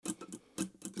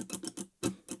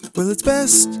Well, it's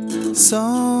best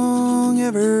song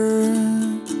ever.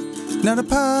 Not a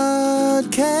podcast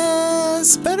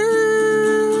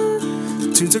better.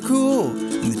 Tunes are cool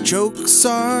and the jokes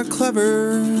are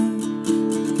clever.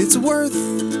 It's a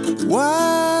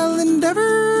worthwhile endeavor.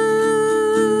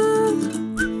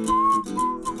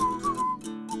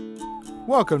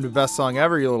 Welcome to Best Song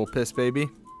Ever, you little piss baby.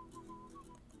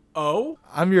 Oh?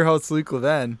 I'm your host, Luke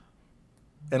Levin.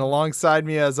 And alongside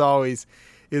me, as always,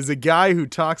 is a guy who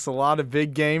talks a lot of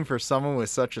big game for someone with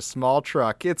such a small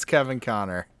truck. It's Kevin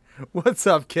Connor. What's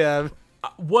up, Kev?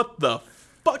 What the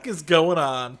fuck is going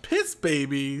on? Piss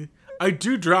baby. I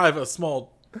do drive a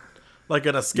small, like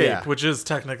an Escape, which is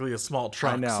technically a small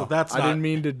truck. I know. So that's I didn't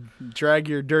mean to drag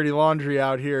your dirty laundry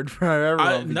out here in front of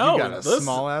everyone, but you got a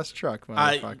small-ass truck,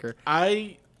 motherfucker.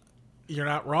 You're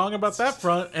not wrong about that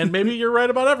front, and maybe you're right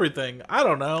about everything. I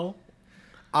don't know.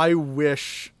 I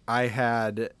wish I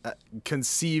had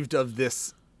conceived of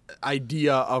this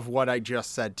idea of what I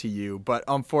just said to you, but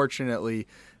unfortunately,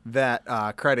 that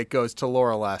credit goes to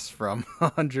Laura Less from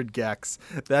 100 gecs.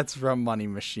 That's from Money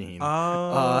Machine.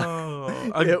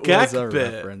 Oh, a it gec was a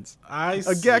bit. reference. I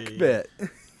see. A gec bit.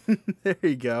 There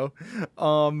you go.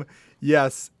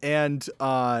 Yes, and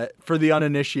for the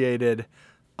uninitiated,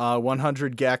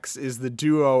 100 gecs is the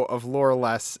duo of Laura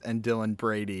Less and Dylan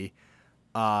Brady.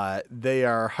 They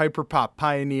are hyperpop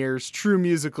pioneers, true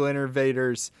musical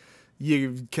innovators.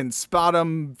 You can spot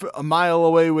them a mile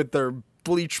away with their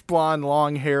bleach blonde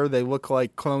long hair. They look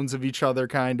like clones of each other,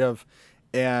 kind of.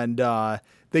 And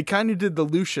they kind of did the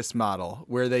Lucius model,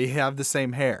 where they have the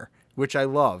same hair, which I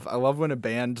love. I love when a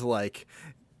band, like,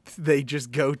 they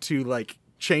just go to, like,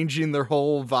 changing their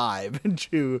whole vibe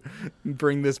to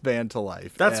bring this band to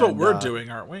life. That's what we're doing,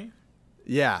 aren't we?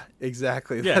 Yeah,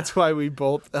 exactly. Yeah. That's why we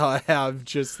both have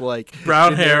just like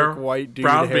brown hair, white dude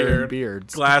brown hair, beard, and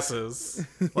beards, glasses.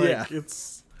 Like, yeah,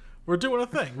 we're doing a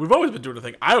thing. We've always been doing a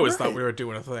thing. I always thought we were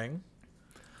doing a thing.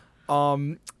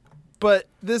 But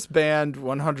this band,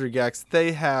 100 gecs,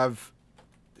 they have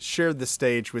shared the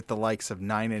stage with the likes of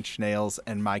Nine Inch Nails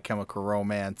and My Chemical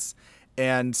Romance,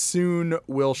 and soon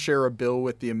will share a bill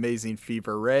with the amazing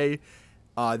Fever Ray.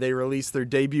 They released their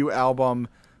debut album,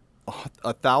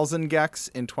 1,000 gecs,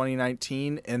 in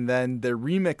 2019, and then their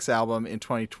remix album in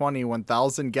 2020,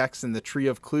 1,000 gecs and the Tree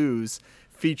of Clues,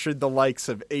 featured the likes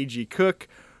of A.G. Cook,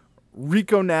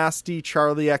 Rico Nasty,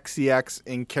 Charlie XCX,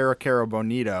 and Cara Cara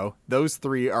Bonito. Those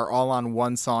three are all on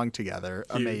one song together.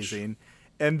 Huge. Amazing.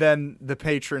 And then the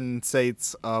patron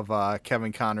saints of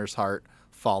Kevin Connor's heart,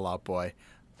 Fall Out Boy,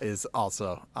 is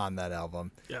also on that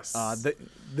album. Yes.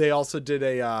 They also did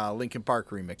a Linkin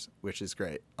Park remix, which is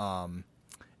great.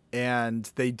 And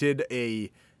they did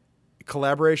a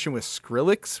collaboration with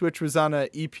Skrillex, which was on an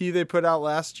EP they put out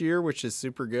last year, which is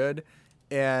super good.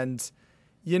 And,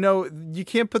 you know, you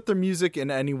can't put their music in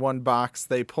any one box.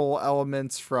 They pull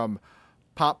elements from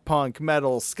pop punk,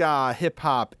 metal, ska,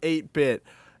 hip-hop, 8-bit,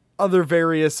 other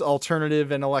various alternative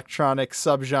and electronic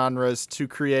subgenres to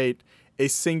create a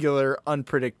singular,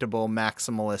 unpredictable,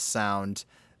 maximalist sound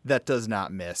that does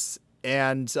not miss.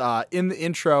 And in the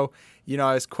intro, you know,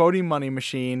 I was quoting Money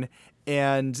Machine,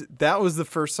 and that was the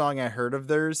first song I heard of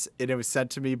theirs, and it was sent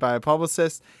to me by a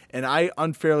publicist, and I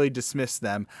unfairly dismissed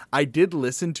them. I did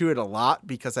listen to it a lot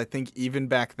because I think even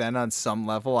back then on some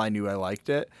level I knew I liked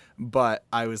it, but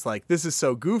I was like, this is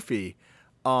so goofy.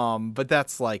 But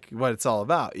that's like what it's all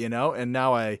about, you know? And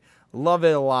now I love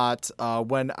it a lot.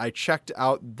 When I checked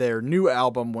out their new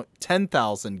album,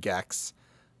 10,000 gecs,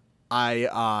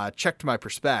 I checked my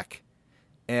perspec.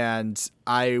 And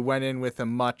I went in with a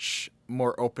much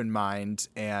more open mind,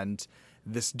 and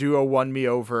this duo won me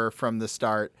over from the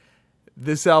start.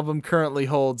 This album currently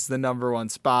holds the #1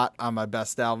 spot on my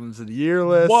best albums of the year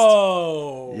list.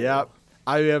 Whoa! Yep.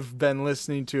 I have been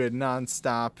listening to it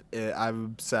nonstop. I'm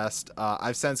obsessed.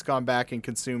 I've since gone back and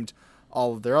consumed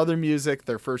all of their other music,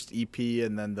 their first EP,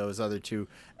 and then those other two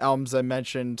albums I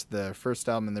mentioned, the first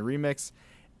album and the remix.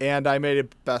 And I made a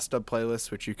best of playlist,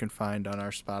 which you can find on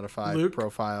our Spotify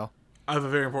profile. I have a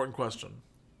very important question.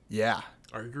 Yeah.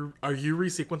 Are you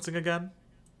resequencing again?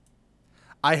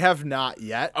 I have not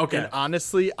yet. Okay. And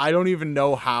honestly, I don't even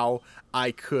know how I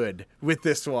could with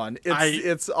this one.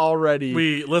 It's already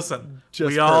we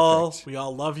all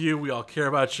love you. We all care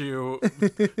about you.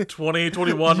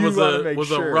 2021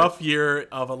 was a rough year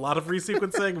of a lot of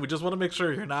resequencing. We just want to make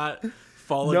sure you're not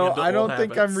falling into old habits. No, I don't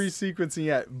think I'm resequencing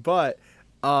yet, but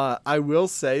I will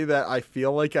say that I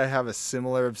feel like I have a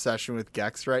similar obsession with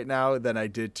gecs right now than I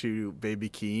did to Baby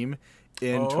Keem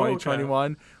in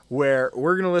 2021, where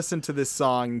we're going to listen to this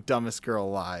song, Dumbest Girl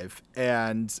Alive.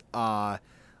 And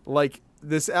like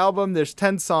this album, there's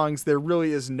 10 songs. There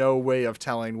really is no way of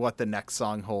telling what the next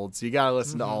song holds. You got to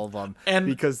listen to all of them. And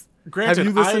because granted,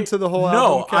 have you listened to the whole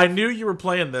album? No, I knew you were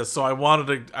playing this, so I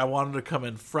wanted to come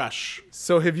in fresh.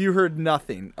 So have you heard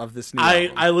nothing of this new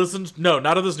album? I listened, no,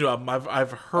 not of this new album.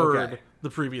 I've heard the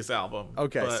previous album.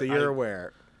 Okay, so you're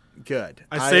aware. Good.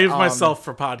 I saved myself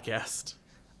for podcast.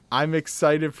 I'm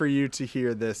excited for you to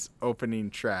hear this opening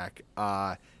track.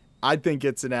 I think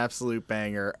it's an absolute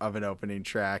banger of an opening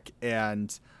track.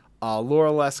 And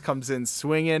Laura Les comes in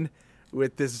swinging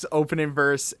with this opening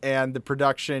verse, and the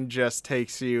production just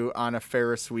takes you on a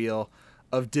Ferris wheel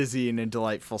of dizzying and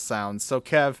delightful sounds. So,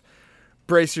 Kev,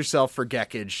 brace yourself for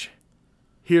geckage.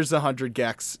 Here's 100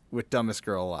 gecs with Dumbest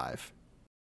Girl Alive.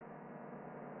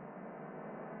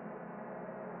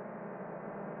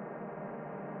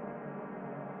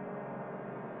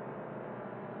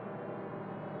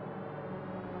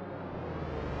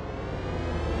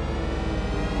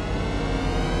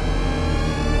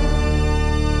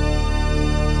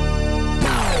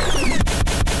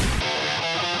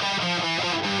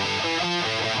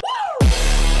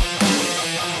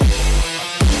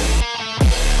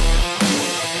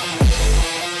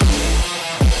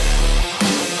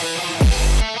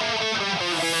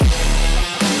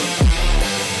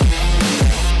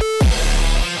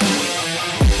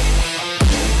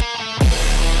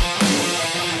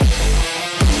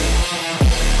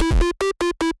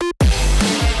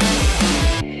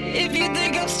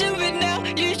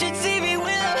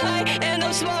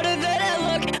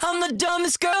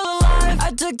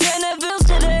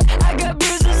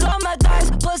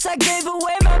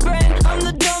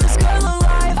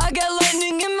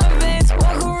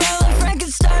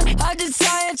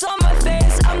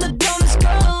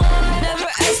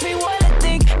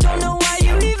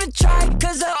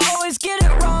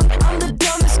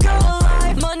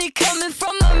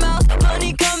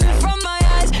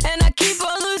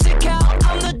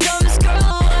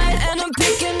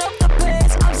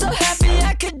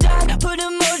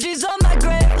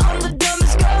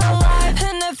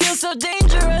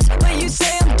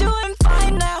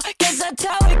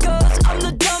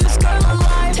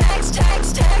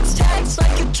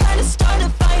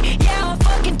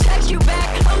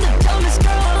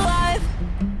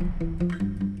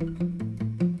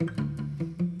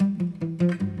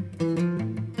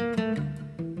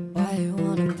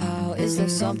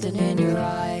 Something in your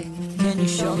eye. Can you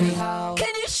show me how? Can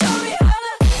you show me how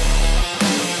to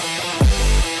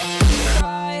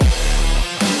cry?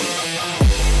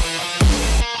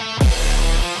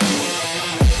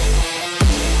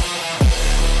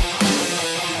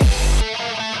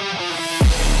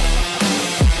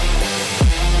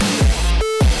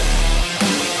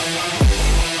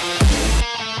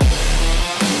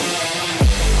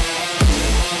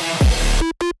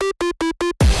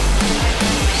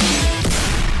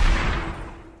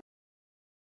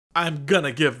 I'm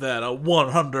gonna give that a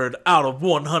 100 out of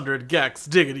 100 gecs,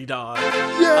 diggity dog.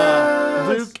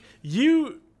 Yes!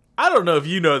 Luke, I don't know if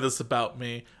you know this about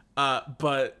me,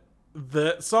 but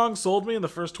the song sold me in the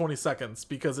first 20 seconds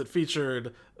because it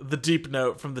featured the deep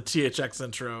note from the THX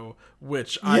intro,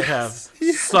 which I have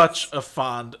such a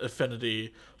fond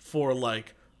affinity for,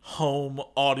 like, home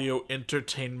audio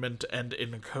entertainment and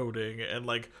encoding and,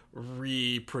 like,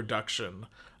 reproduction.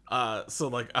 So,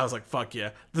 like, I was like, fuck yeah,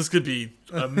 this could be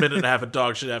a minute and a half of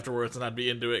dog shit afterwards and I'd be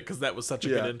into it because that was such a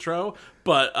good intro.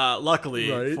 But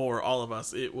luckily for all of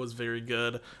us, it was very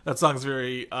good. That song's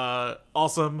very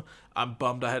awesome. I'm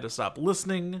bummed I had to stop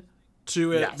listening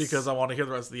to it because I want to hear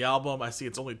the rest of the album. I see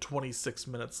it's only 26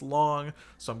 minutes long,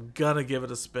 so I'm gonna give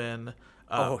it a spin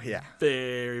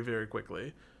very, very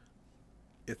quickly.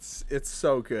 It's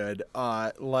so good.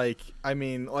 Like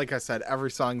I said,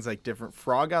 every song's like different.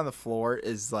 Frog on the Floor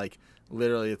is like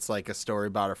literally it's like a story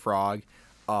about a frog.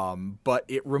 But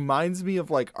it reminds me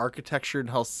of like Architecture in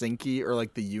Helsinki or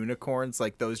like the Unicorns,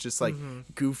 like those just like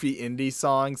goofy indie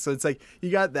songs. So it's like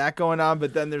you got that going on,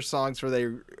 but then there's songs where they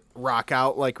rock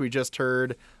out like we just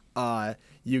heard.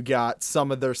 You got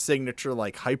some of their signature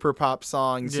like hyperpop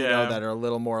songs, you know, that are a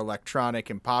little more electronic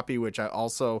and poppy, which I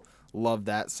also love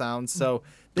that sound. So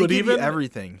they give you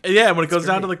everything. Yeah, when it goes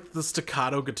down to like the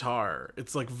staccato guitar,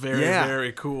 it's like very,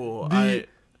 very cool.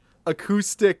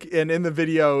 Acoustic, and in the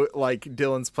video, like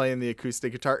Dylan's playing the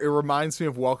acoustic guitar. It reminds me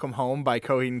of Welcome Home by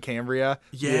Coheed and Cambria.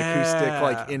 The acoustic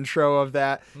like intro of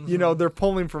that. You know, they're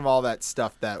pulling from all that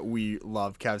stuff that we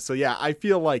love, Kev. So yeah, I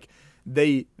feel like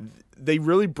they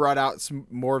really brought out some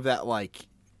more of that like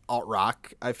alt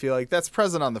rock. I feel like that's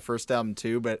present on the first album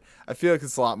too, but I feel like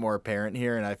it's a lot more apparent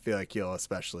here, and I feel like you'll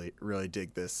especially really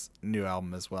dig this new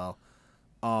album as well.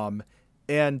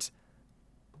 And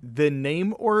The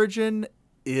name origin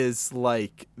is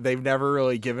like they've never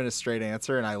really given a straight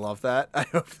answer, and I love that. I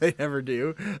hope they never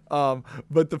do.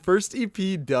 But the first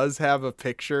EP does have a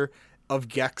picture of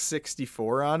gecs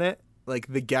 64 on it, like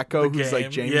the gecko who's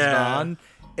like James Bond.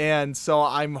 And so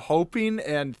I'm hoping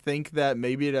and think that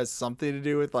maybe it has something to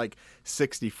do with like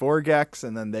 64 gecs,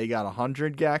 and then they got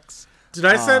 100 gecs. Did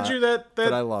I send you that thing,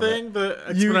 it. the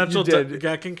exponential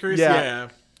gec increase? Yeah.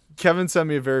 Kevin sent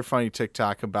me a very funny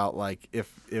TikTok about like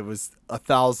if it was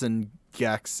 1,000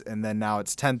 gecs and then now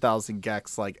it's 10,000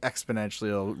 gecs, like exponentially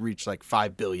it'll reach like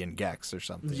 5 billion gecs or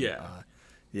something. Yeah.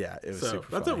 It was super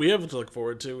that's funny. what we have to look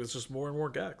forward to. Is just more and more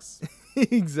gecs.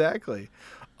 Exactly.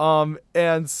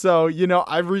 And so,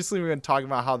 I've recently been talking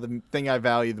about how the thing I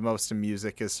value the most in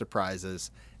music is surprises,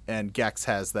 and gecs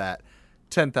has that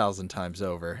 10,000 times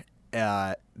over.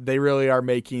 They really are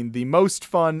making the most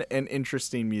fun and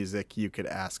interesting music you could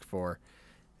ask for.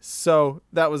 So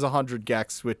that was 100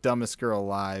 gecs with Dumbest Girl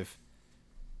Alive.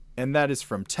 And that is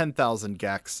from 10,000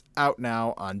 gecs, out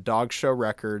now on Dog Show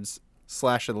Records /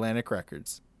 Atlantic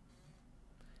Records.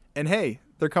 And hey,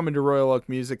 they're coming to Royal Oak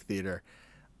Music Theater.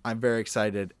 I'm very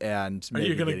excited, and maybe are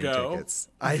you gonna getting go? tickets.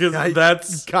 Because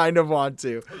that's kind of want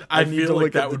to. I need to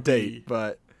look at the date,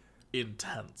 but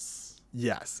intense.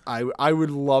 Yes, I would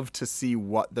love to see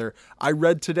what I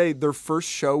read today their first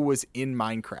show was in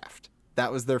Minecraft.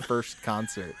 That was their first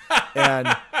concert.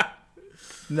 And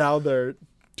now they're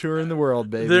touring the world,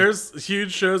 baby. There's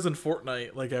huge shows in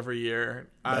Fortnite like every year.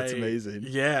 That's amazing.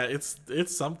 Yeah, it's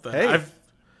something. Hey,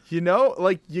 you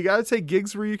got to take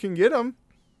gigs where you can get them.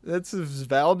 That's as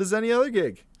valid as any other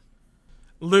gig.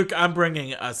 Luke, I'm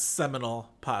bringing a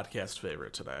seminal podcast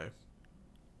favorite today.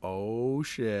 Oh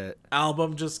shit!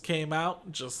 Album just came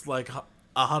out, just like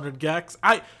 100 gecs.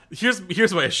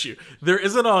 Here's my issue. There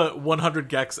isn't a 100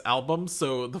 gecs album,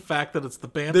 so the fact that it's the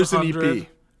band's there's 100, an EP.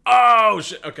 Oh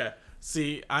shit! Okay,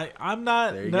 see, I'm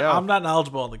not I'm not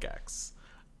knowledgeable on the gecs.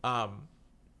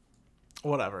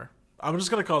 Whatever. I'm just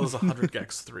gonna call this 100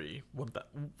 gecs 3.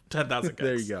 10,000 gecs.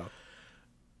 There you go.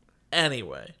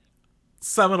 Anyway,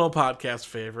 seminal podcast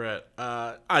favorite.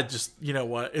 I just, you know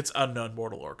what? It's Unknown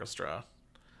Mortal Orchestra.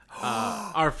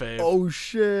 Our fave. Oh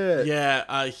shit.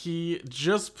 Yeah, he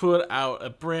just put out a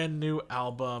brand new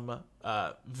album,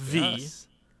 V. Yes.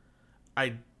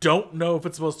 I don't know if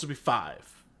it's supposed to be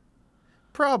 5.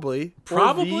 Probably.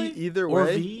 Or V, either way. Or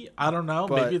V. I don't know.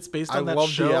 Maybe it's based on that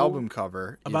show. I love the album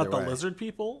cover. About the lizard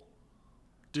people.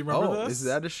 Do you remember this? Is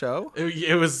that a show?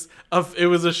 It was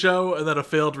a show and then a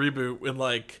failed reboot in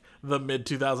like the mid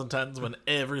 2010s when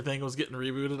everything was getting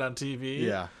rebooted on TV.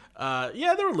 Yeah.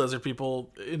 There were lizard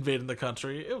people invading the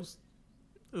country. It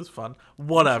was fun.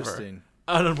 Whatever.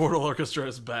 An Immortal Orchestra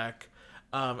is back.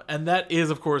 And that is,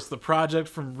 of course, the project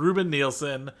from Ruben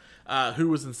Nielsen, who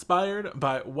was inspired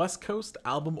by West Coast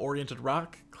album-oriented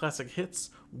rock, classic hits,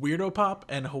 weirdo pop,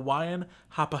 and Hawaiian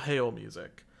hapaheo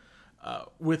music.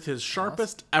 With his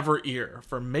sharpest ever ear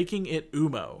for making it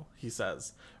umo, he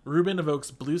says. Ruben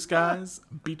evokes blue skies,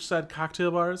 beachside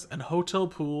cocktail bars, and hotel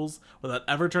pools without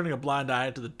ever turning a blind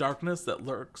eye to the darkness that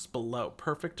lurks below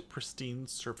perfect, pristine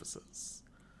surfaces.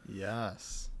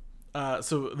 Yes.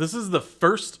 So this is the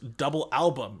first double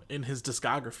album in his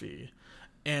discography,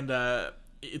 and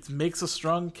it makes a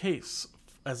strong case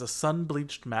as a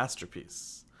sun-bleached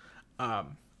masterpiece.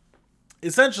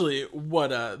 Essentially,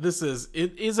 what this is,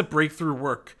 it is a breakthrough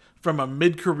work from a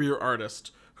mid-career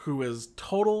artist who has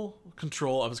total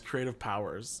control of his creative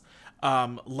powers,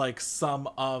 like some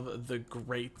of the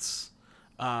greats.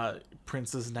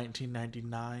 Prince's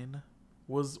 1999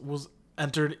 was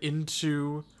entered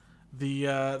into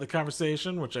the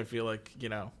conversation, which I feel like,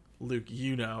 Luke,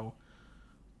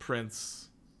 Prince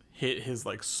hit his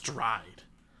like stride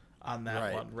on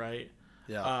that one, right?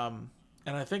 Yeah.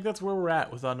 And I think that's where we're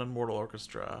at with Unknown Mortal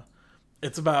Orchestra.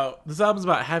 This album's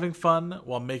about having fun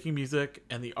while making music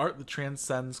and the art that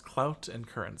transcends clout and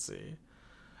currency.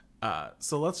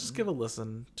 So let's just give a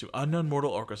listen to Unknown Mortal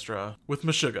Orchestra with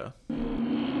Meshuggah.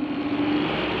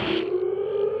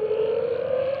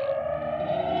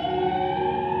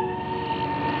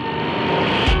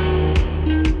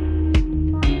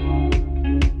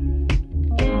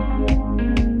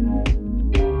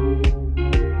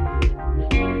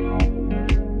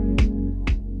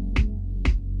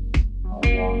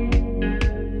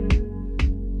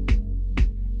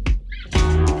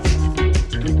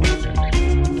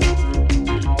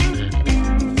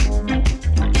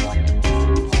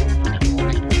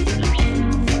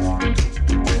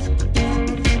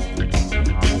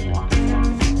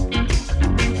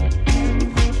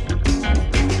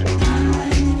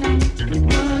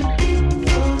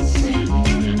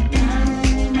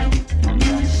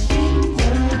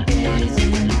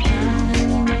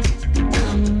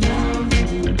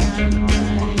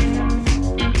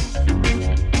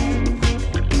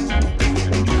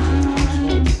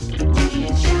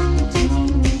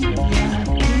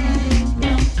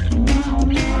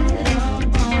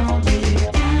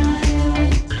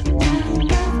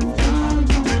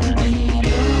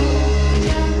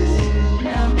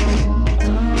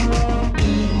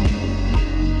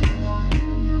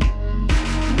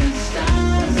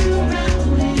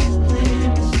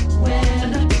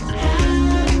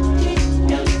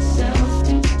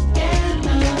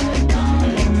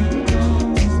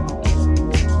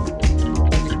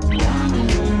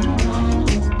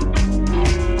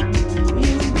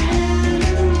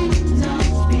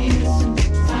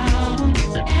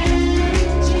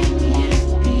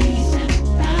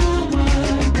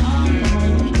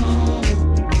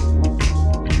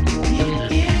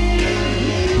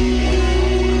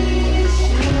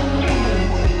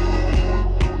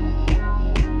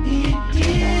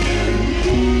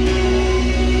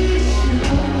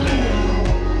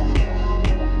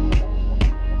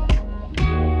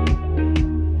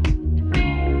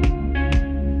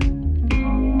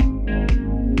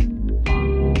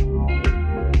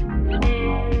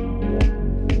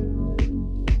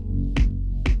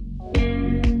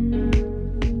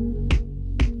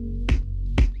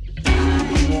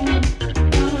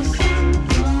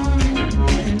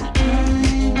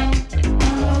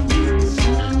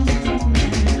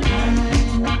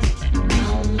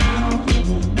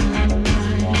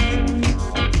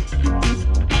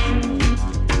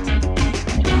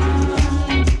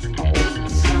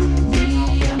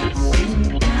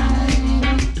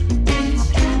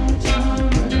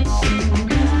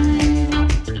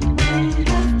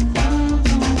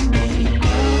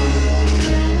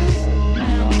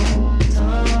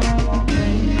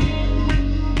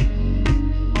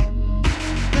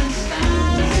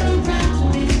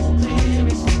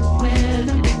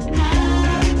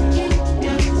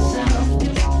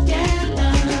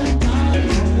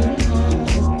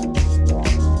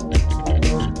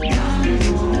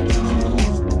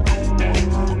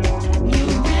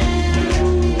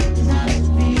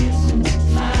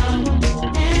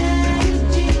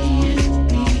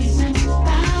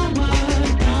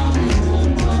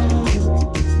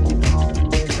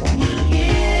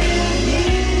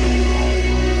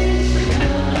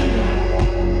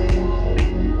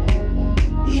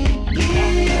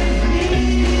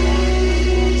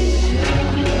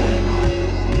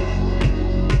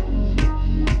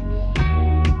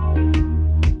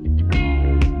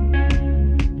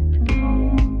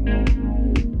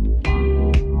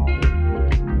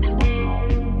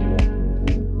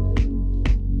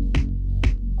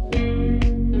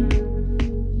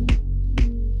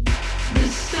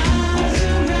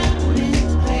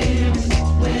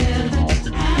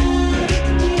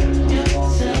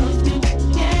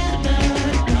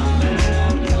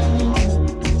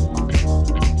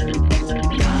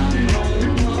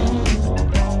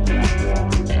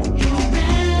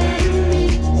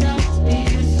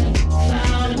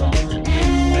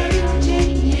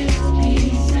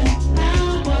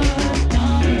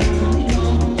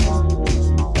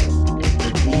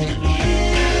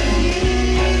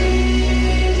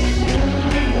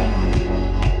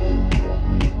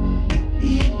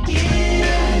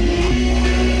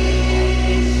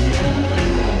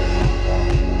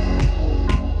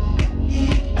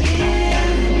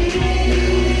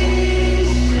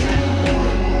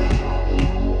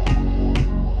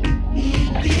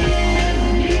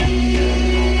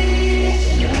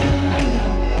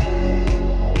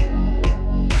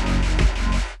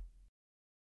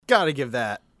 Gotta give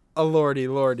that a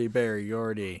lordy Barry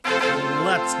Gordy.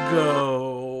 Let's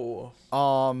go.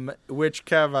 Which,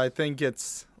 Kev, I think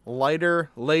it's later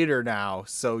now,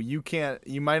 so you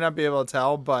might not be able to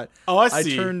tell, but I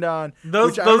see. I turned on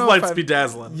those lights be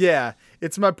dazzling. Yeah,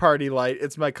 it's my party light.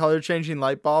 It's my color changing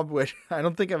light bulb, which I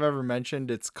don't think I've ever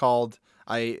mentioned. It's called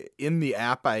in the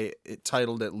app I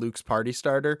titled it Luke's Party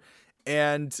Starter,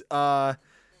 and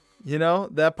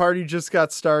that party just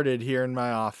got started here in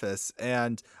my office,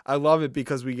 and I love it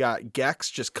because we got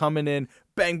gecs just coming in,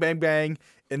 bang bang bang,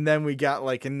 and then we got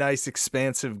like a nice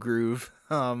expansive groove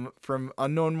from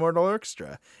Unknown Mortal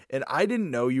Orchestra. And I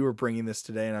didn't know you were bringing this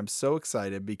today, and I'm so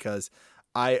excited because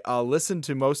I listened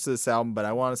to most of this album, but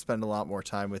I want to spend a lot more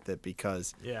time with it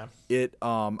because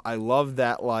I love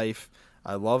That Life.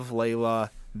 I love Layla.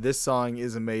 This song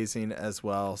is amazing as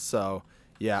well. So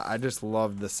yeah, I just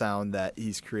love the sound that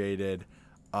he's created.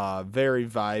 Very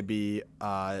vibey,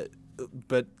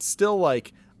 but still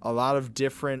like a lot of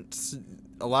different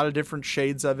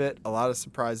shades of it, a lot of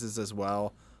surprises as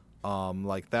well.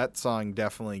 Like that song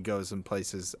definitely goes in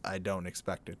places I don't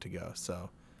expect it to go. So,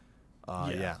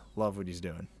 love what he's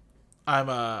doing. I'm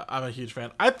a huge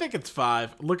fan. I think it's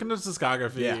 5. Looking at his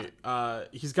discography,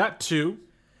 he's got 2,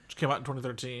 which came out in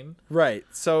 2013. Right.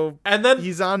 So, and then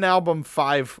he's on album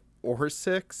 5 or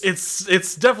 6.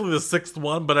 It's definitely the 6th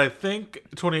one, but I think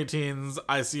 2018's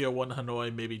ICO 1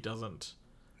 Hanoi maybe doesn't.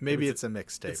 Maybe it's a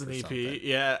mixtape. It's an EP. Something.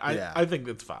 Yeah, I think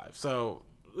it's 5. So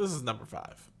this is number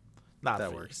 5. Not that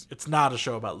V. works. It's not a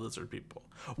show about lizard people.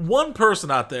 One person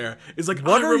out there is like,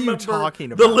 what are you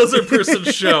talking about? The lizard person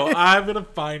show. I'm gonna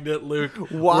find it, Luke.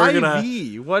 Why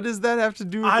V? What does that have to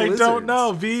do with lizards? I don't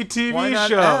know. VTV Why not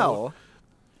show. L?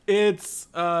 It's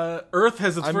Earth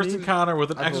has its first encounter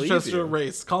with an extraterrestrial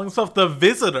race calling itself the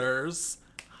Visitors.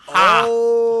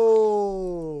 Oh,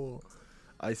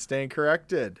 I stand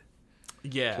corrected.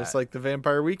 Yeah, just like the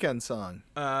Vampire Weekend song.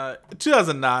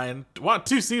 2009. Wow,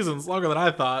 2 seasons, longer than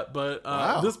I thought. But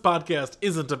This podcast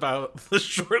isn't about the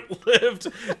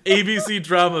short-lived ABC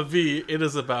drama V. It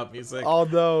is about music.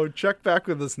 Although, check back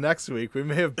with us next week. We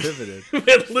may have pivoted.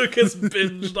 And Luke has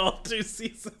binged all 2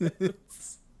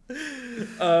 seasons.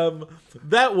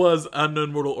 That was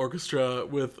Unknown Mortal Orchestra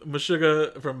with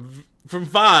Meshuggah from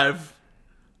 5.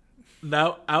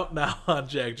 Now out now on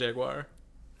Jaguar.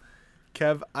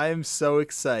 Kev, I am so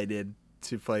excited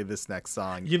to play this next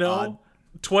song.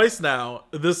 Twice now,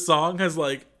 this song has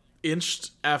like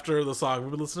inched after the song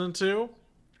we've been listening to.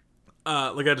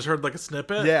 Like I just heard like a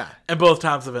snippet. Yeah. And both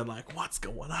times I've been like, what's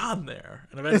going on there?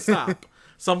 And I've had to stop.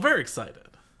 So I'm very excited.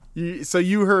 So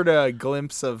you heard a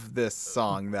glimpse of this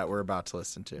song that we're about to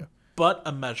listen to. But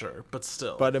a measure, but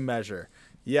still. But a measure.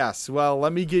 Yes. Well,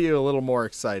 let me get you a little more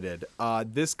excited.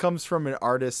 This comes from an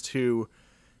artist who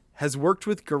has worked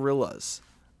with Gorillaz,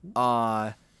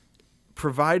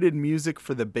 provided music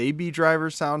for the Baby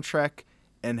Driver soundtrack,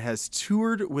 and has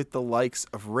toured with the likes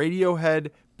of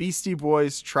Radiohead, Beastie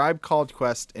Boys, Tribe Called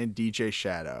Quest, and DJ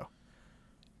Shadow.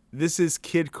 This is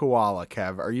Kid Koala,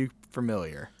 Kev. Are you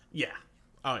familiar? Yeah.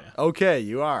 Oh, yeah. Okay,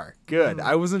 you are. Good.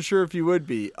 I wasn't sure if you would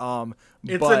be.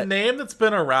 It's a name that's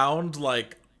been around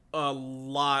like a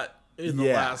lot in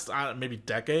the last, maybe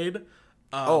decade.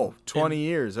 20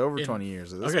 years, over 20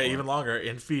 years at this point. Even longer,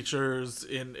 in features,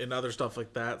 in other stuff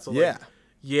like that. So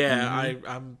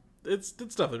I'm it's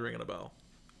definitely ringing a bell.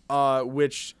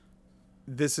 Which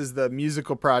this is the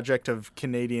musical project of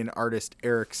Canadian artist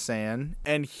Eric San,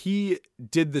 and he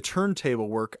did the turntable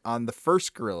work on the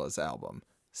first Gorillaz album.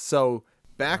 So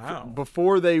back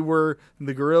before they were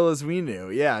the Gorillaz we knew.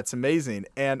 Yeah, it's amazing.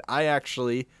 And I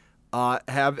actually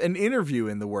have an interview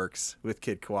in the works with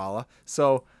Kid Koala.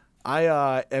 So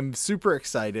I am super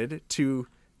excited to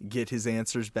get his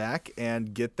answers back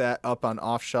and get that up on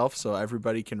Off Shelf so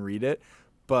everybody can read it.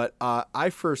 But I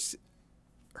first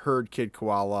heard Kid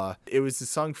Koala. It was the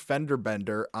song Fender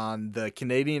Bender on the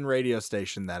Canadian radio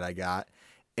station that I got.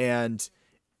 And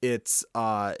it's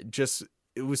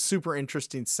it was super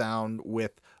interesting sound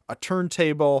with a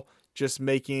turntable, just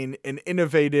making an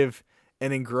innovative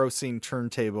and engrossing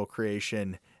turntable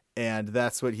creation. And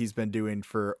that's what he's been doing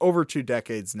for over 2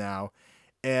 decades now.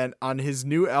 And on his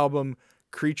new album,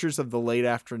 Creatures of the Late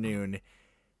Afternoon,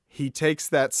 he takes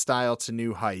that style to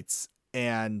new heights.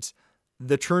 And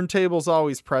the turntable's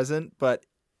always present, but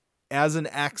as an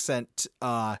accent,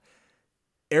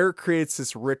 Eric creates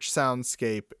this rich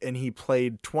soundscape, and he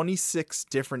played 26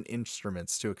 different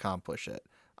instruments to accomplish it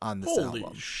on this album.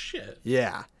 Holy shit.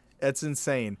 Yeah, it's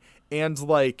insane. And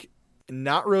like,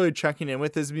 not really checking in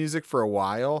with his music for a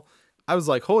while, I was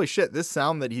like, holy shit, this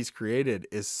sound that he's created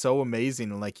is so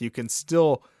amazing. And like, you can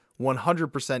still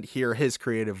 100% hear his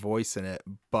creative voice in it,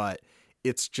 but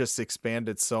it's just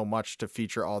expanded so much to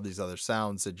feature all these other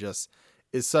sounds. It just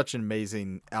is such an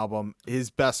amazing album. His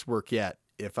best work yet.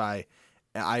 If I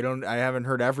haven't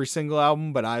heard every single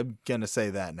album, but I'm going to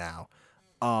say that now.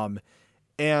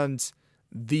 And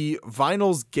the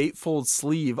vinyl's gatefold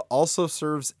sleeve also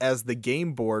serves as the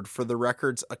game board for the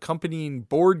record's accompanying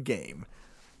board game.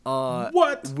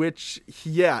 What? Which,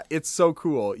 yeah, it's so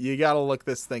cool. You got to look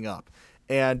this thing up.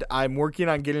 And I'm working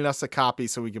on getting us a copy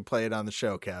so we can play it on the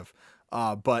show, Kev.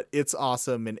 But it's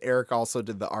awesome. And Eric also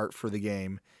did the art for the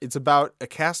game. It's about a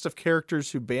cast of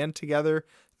characters who band together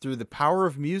through the power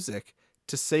of music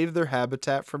to save their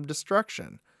habitat from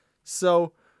destruction.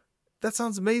 So that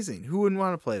sounds amazing. Who wouldn't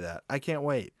want to play that? I can't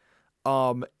wait.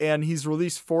 And he's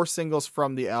released 4 singles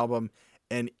from the album,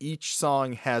 and each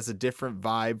song has a different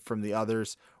vibe from the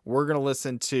others. We're going to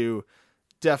listen to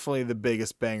definitely the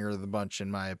biggest banger of the bunch, in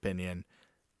my opinion.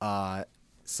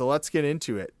 So let's get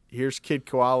into it. Here's Kid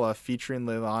Koala featuring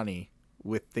Leilani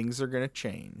with Things Are Gonna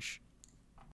Change.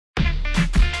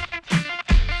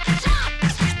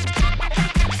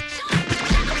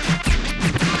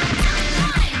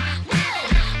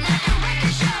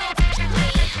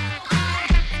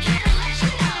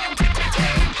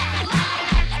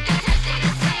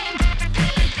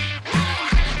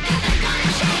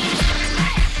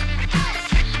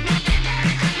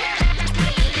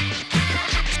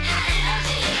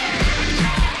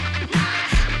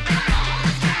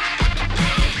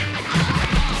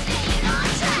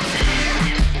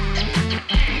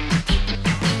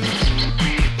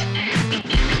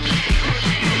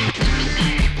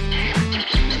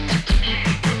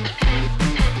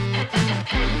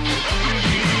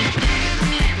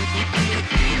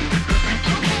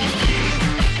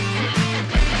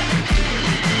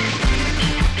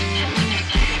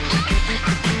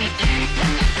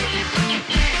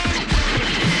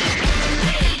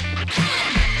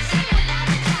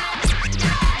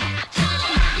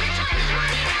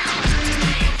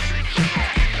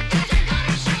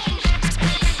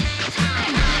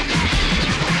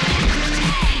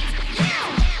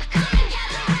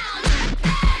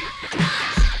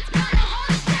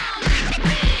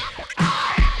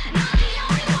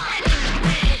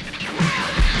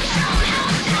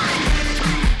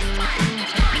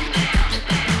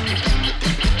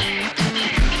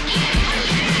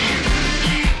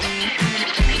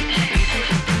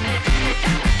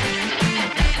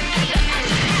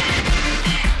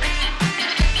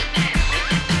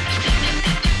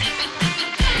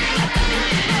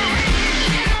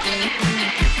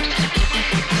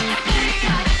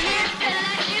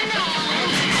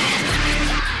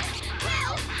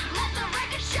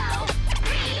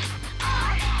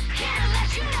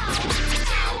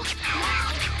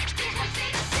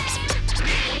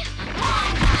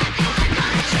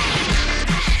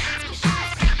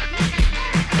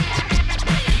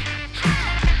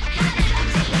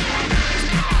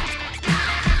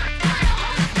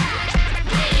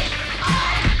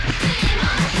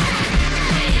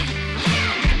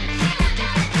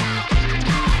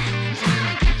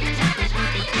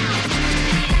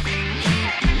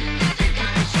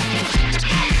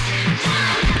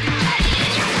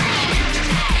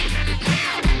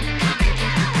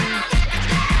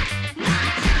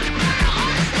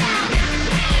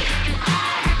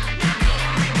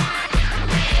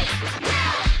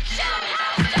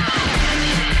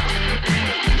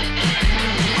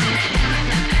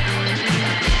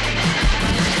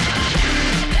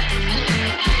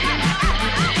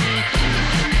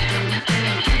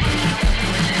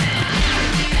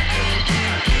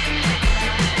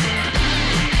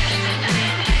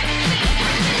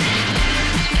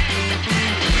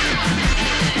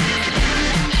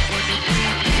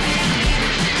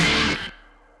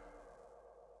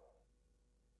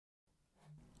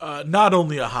 Not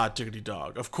only a hot diggity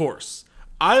dog, of course.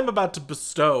 I am about to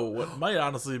bestow what might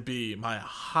honestly be my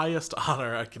highest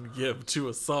honor I can give to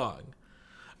a song.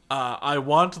 I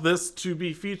want this to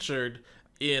be featured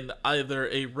in either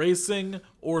a racing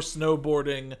or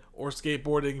snowboarding or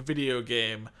skateboarding video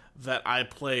game that I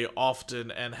play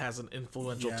often and has an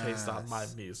influential taste on my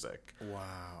music.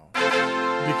 Wow.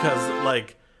 Because,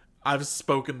 like, I've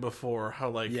spoken before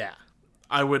how, like,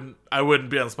 I wouldn't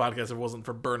be on this podcast if it wasn't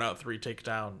for Burnout 3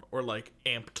 Takedown or, like,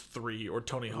 Amped 3 or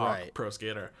Tony Hawk Pro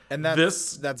Skater. And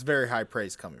that's very high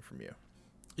praise coming from you.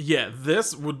 Yeah,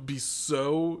 this would be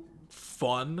so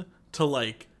fun to,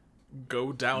 like,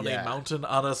 go down a mountain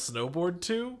on a snowboard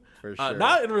to. For sure.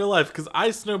 Not in real life, because I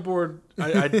snowboard.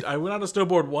 I went on a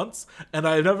snowboard once, and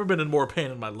I've never been in more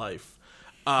pain in my life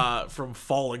from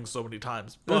falling so many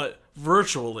times. But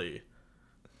virtually,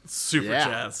 super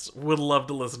jazzed. Would love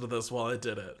to listen to this while I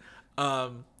did it.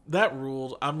 That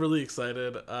ruled. I'm really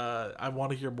excited. I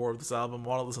want to hear more of this album. I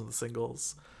want to listen to the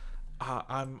singles.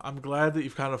 I'm glad that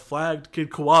you've kind of flagged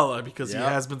Kid Koala because he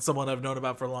has been someone I've known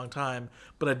about for a long time,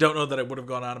 but I don't know that I would have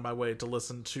gone out of my way to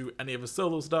listen to any of his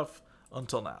solo stuff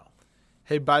until now.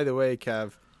 Hey, by the way,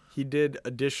 Kev, he did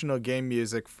additional game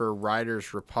music for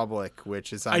Riders Republic,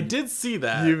 which is on I did see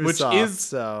that, Ubisoft, which is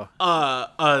so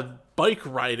a bike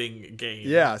riding game.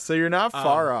 Yeah, so you're not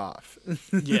far off.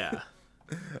 Yeah.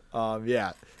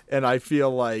 Yeah, and I feel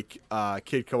like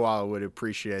Kid Koala would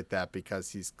appreciate that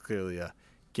because he's clearly a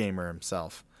gamer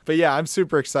himself. But yeah, I'm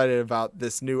super excited about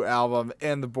this new album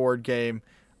and the board game.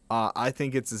 I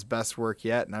think it's his best work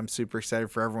yet, and I'm super excited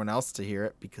for everyone else to hear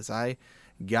it because I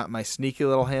got my sneaky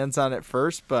little hands on it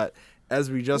first. But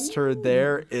as we just heard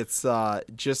there, it's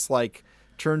just like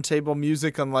turntable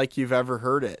music unlike you've ever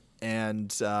heard it. And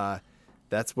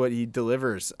that's what he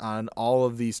delivers on all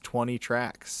of these 20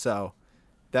 tracks. So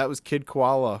that was Kid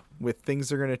Koala with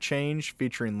Things Are Gonna Change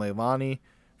featuring Leilani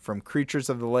from Creatures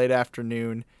of the Late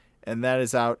Afternoon, and that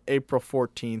is out April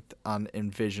 14th on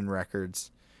Envision Records.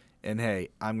 And hey,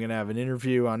 I'm going to have an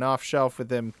interview on Off Shelf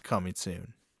with him coming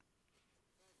soon.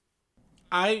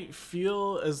 I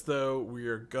feel as though we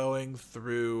are going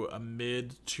through a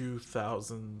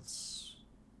mid-2000s,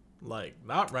 like,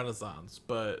 not Renaissance,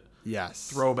 but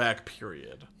yes, throwback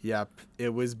period. Yep, it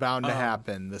was bound to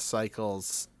happen. The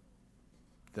cycles,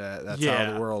 that's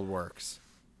how the world works.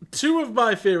 Two of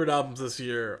my favorite albums this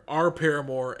year are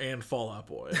Paramore and Fall Out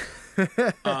Boy,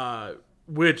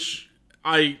 which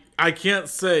I can't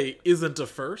say isn't a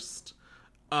first,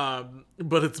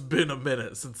 but it's been a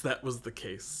minute since that was the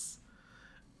case.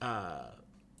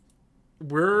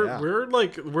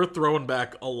 We're throwing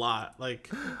back a lot.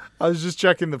 Like, I was just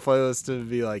checking the playlist to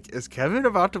be like, is Kevin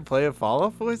about to play a Fall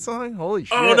Out Boy song? Holy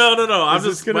shit! Oh no! I'm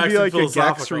just gonna be like a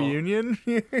gecs reunion.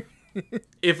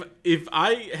 If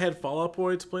I had Fall Out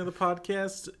Boy to play on the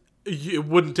podcast, it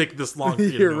wouldn't take this long for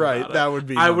you to You're know right. about it. That would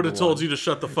be. I would have told you to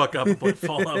shut the fuck up and play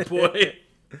Fall Out Boy.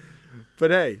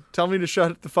 But hey, tell me to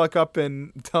shut the fuck up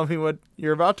and tell me what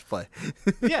you're about to play.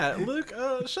 Yeah, Luke,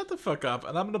 shut the fuck up.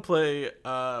 And I'm going to play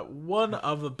one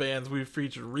of the bands we've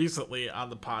featured recently on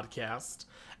the podcast,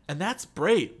 and that's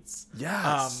Braids.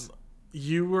 Yes.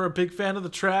 You were a big fan of the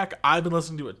track. I've been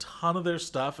listening to a ton of their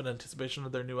stuff in anticipation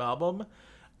of their new album.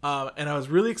 And I was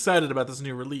really excited about this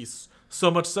new release. So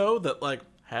much so that, like,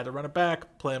 had to run it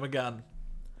back, play them again.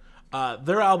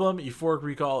 Their album, Euphoric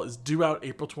Recall, is due out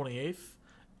April 28th.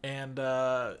 And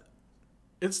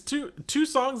it's two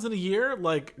songs in a year,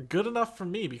 like, good enough for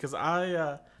me because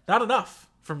not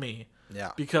enough for me. Yeah.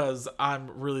 Because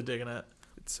I'm really digging it.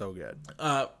 It's so good.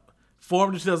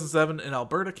 Formed in 2007 in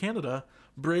Alberta, Canada,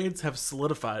 Braids have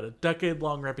solidified a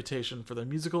decade-long reputation for their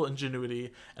musical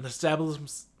ingenuity and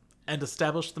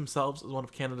established themselves as one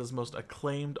of Canada's most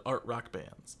acclaimed art rock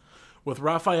bands. With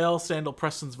Raphael Sandal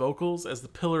Preston's vocals as the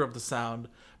pillar of the sound,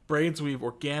 Braids weave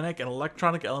organic and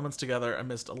electronic elements together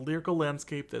amidst a lyrical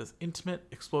landscape that is intimate,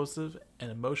 explosive, and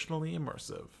emotionally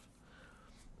immersive.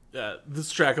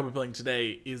 This track I'll be playing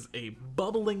today is a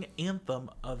bubbling anthem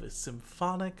of a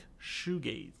symphonic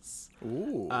shoegaze.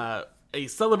 Ooh. A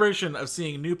celebration of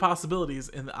seeing new possibilities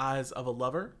in the eyes of a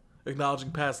lover,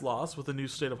 acknowledging past loss with a new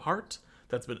state of heart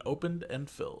that's been opened and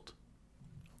filled.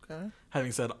 Okay.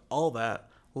 Having said all that,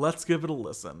 let's give it a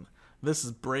listen. This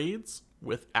is Braids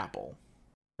with Apple.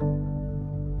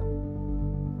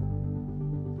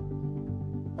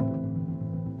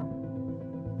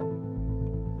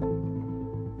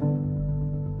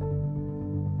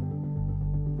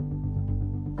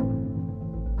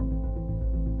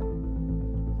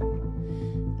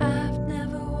 I've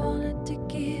never wanted to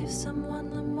give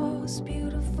someone the most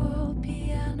beautiful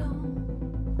piano.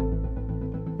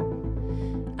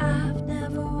 I've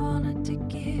never wanted to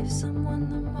give someone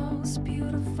the most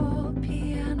beautiful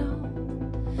piano.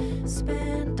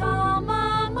 Spend all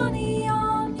my money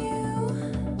on you.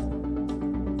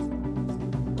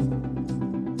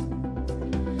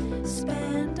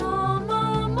 Spend all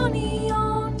my money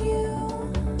on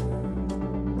you.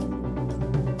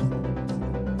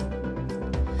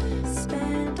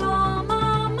 Spend all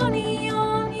my money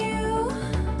on you.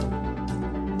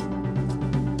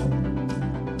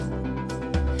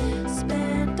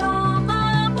 Spend all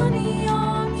my money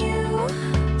on you.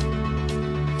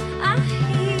 I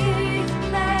hear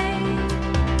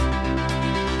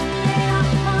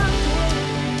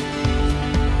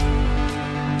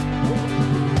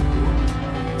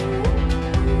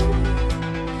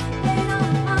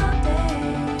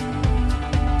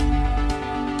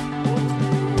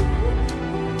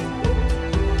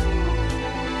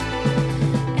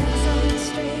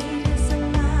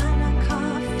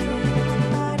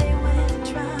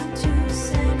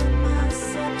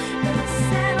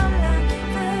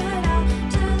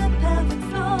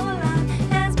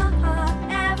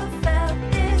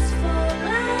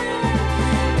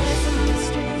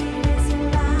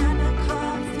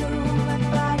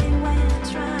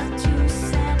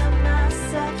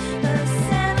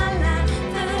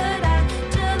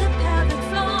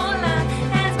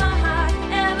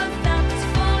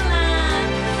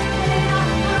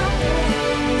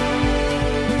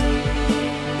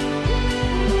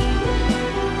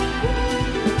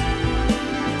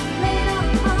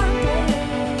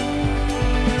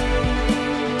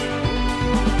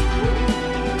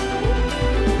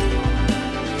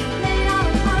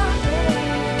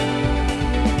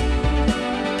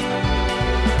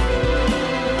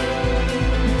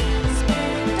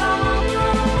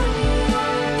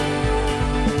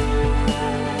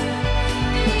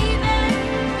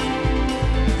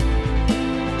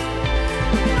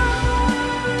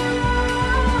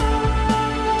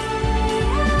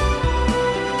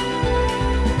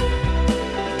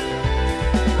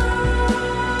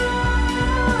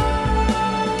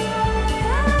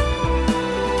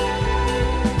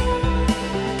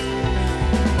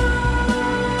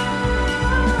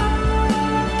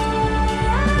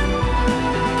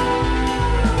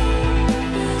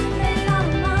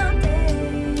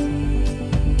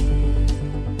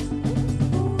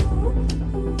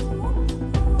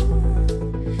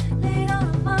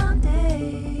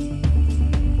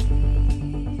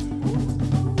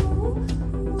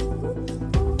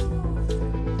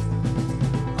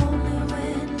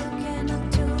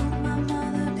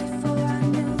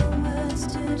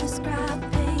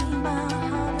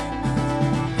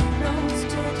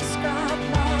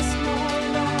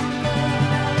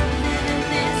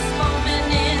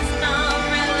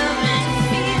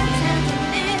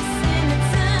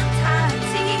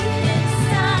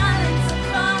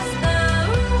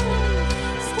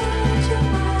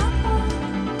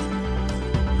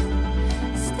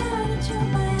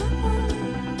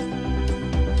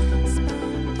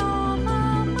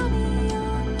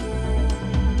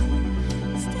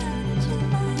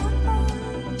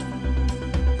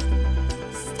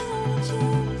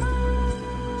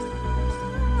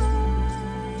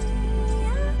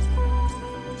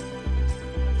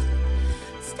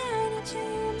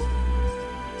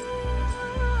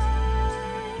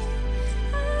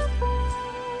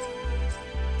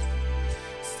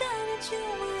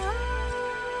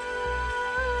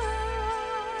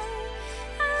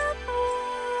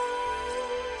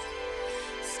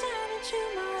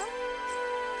you my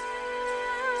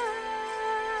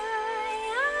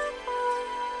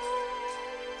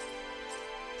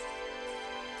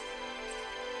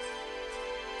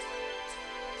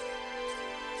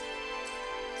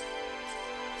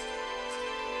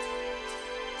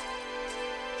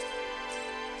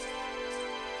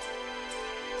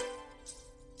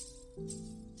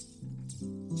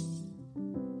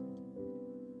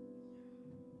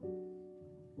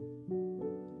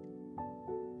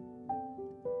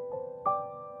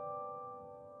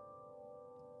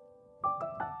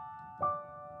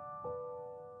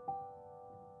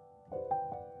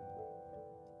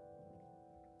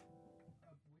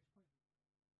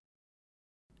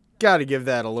Gotta give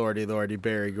that a lordy, lordy,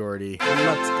 Barry Gordy.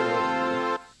 Let's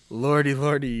go. Lordy,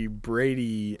 lordy,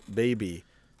 Brady, baby.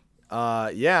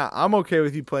 Yeah, I'm okay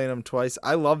with you playing them twice.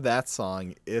 I love that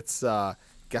song. It's got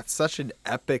such an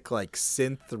epic like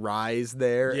synth rise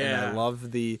there, and I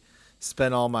love the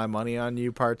 "Spend All My Money on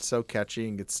You" part. So catchy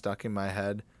and gets stuck in my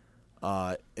head,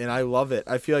 and I love it.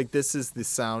 I feel like this is the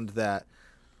sound that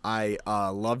I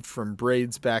loved from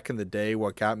Braids back in the day.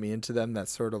 What got me into them? That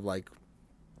sort of like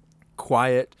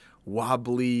quiet,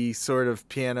 wobbly sort of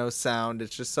piano sound.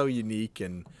 It's just so unique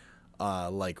and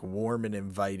like warm and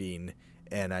inviting,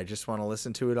 and I just want to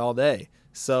listen to it all day.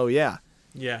 So yeah,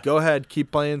 go ahead,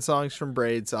 keep playing songs from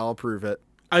Braids. I'll approve it.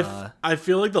 I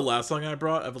feel like the last song I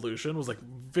brought, Evolution, was like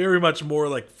very much more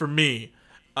like for me,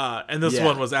 and this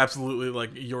one was absolutely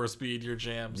like your speed, your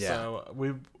jam.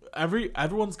 So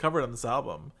everyone's covered on this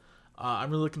album. I'm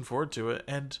really looking forward to it.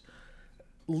 And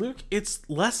Luke, it's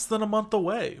less than a month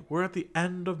away. We're at the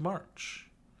end of March.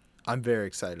 I'm very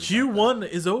excited. Q1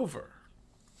 is over.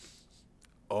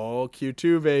 Oh,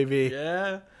 Q2, baby.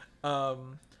 Yeah.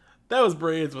 That was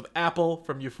Braids with Apple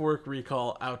from Euphoric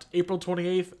Recall, out April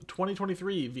 28th,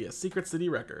 2023 via Secret City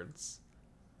Records.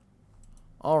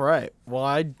 All right. Well,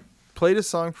 I played a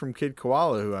song from Kid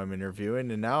Koala, who I'm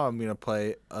interviewing, and now I'm going to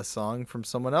play a song from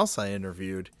someone else I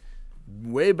interviewed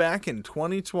way back in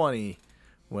 2020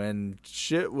 when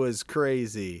shit was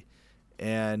crazy.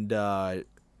 And I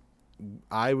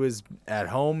was at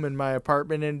home in my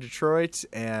apartment in Detroit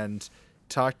and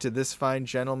talked to this fine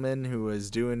gentleman who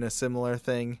was doing a similar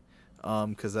thing,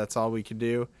 because that's all we could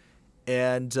do.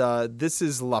 And this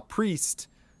is La Priest.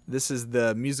 This is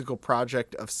the musical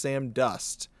project of Sam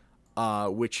Dust,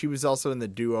 which he was also in the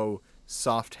duo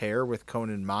Soft Hair with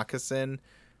Conan Moccasin,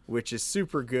 which is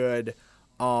super good.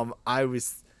 I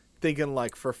was thinking,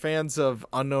 like, for fans of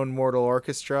Unknown Mortal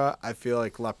Orchestra, I feel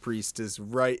like La Priest is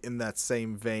right in that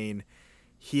same vein.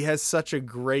 He has such a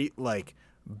great, like,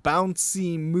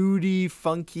 bouncy, moody,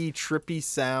 funky, trippy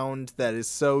sound that is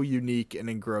so unique and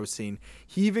engrossing.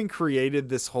 He even created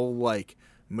this whole, like,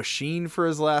 machine for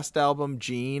his last album,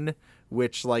 Gene,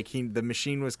 which, like, the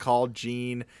machine was called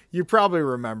Gene. You probably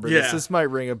remember this. This might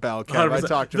ring a bell, Kev. I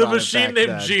talked about the machine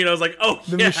named Gene. I was like,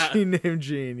 the machine named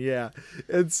Gene, yeah.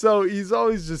 And so he's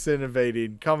always just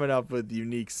innovating, coming up with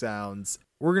unique sounds.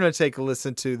 We're going to take a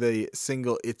listen to the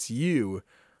single It's You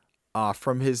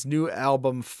from his new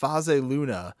album Fase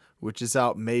Luna, which is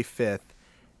out May 5th.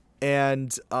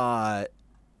 And Kev,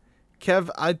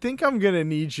 I think I'm going to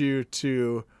need you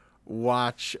to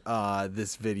watch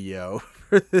this video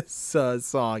for this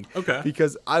song. Okay.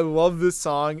 Because I love this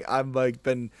song. I've like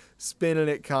been spinning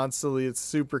it constantly. It's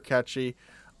super catchy.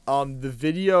 The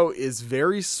video is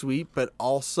very sweet, but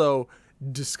also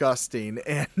disgusting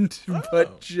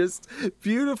but just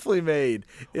beautifully made.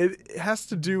 It has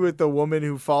to do with a woman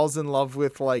who falls in love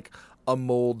with like a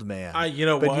mold man. You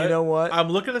know what? I'm I'm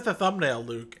looking at the thumbnail,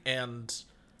 Luke, and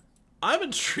I'm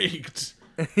intrigued.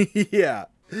 Yeah.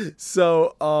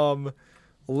 So,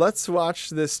 let's watch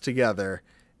this together.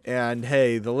 And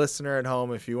hey, the listener at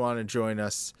home, if you want to join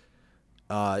us,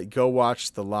 go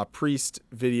watch the La Priest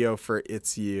video for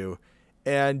It's You,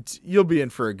 and you'll be in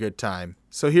for a good time.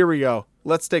 So here we go.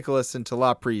 Let's take a listen to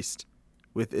La Priest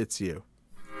with It's You.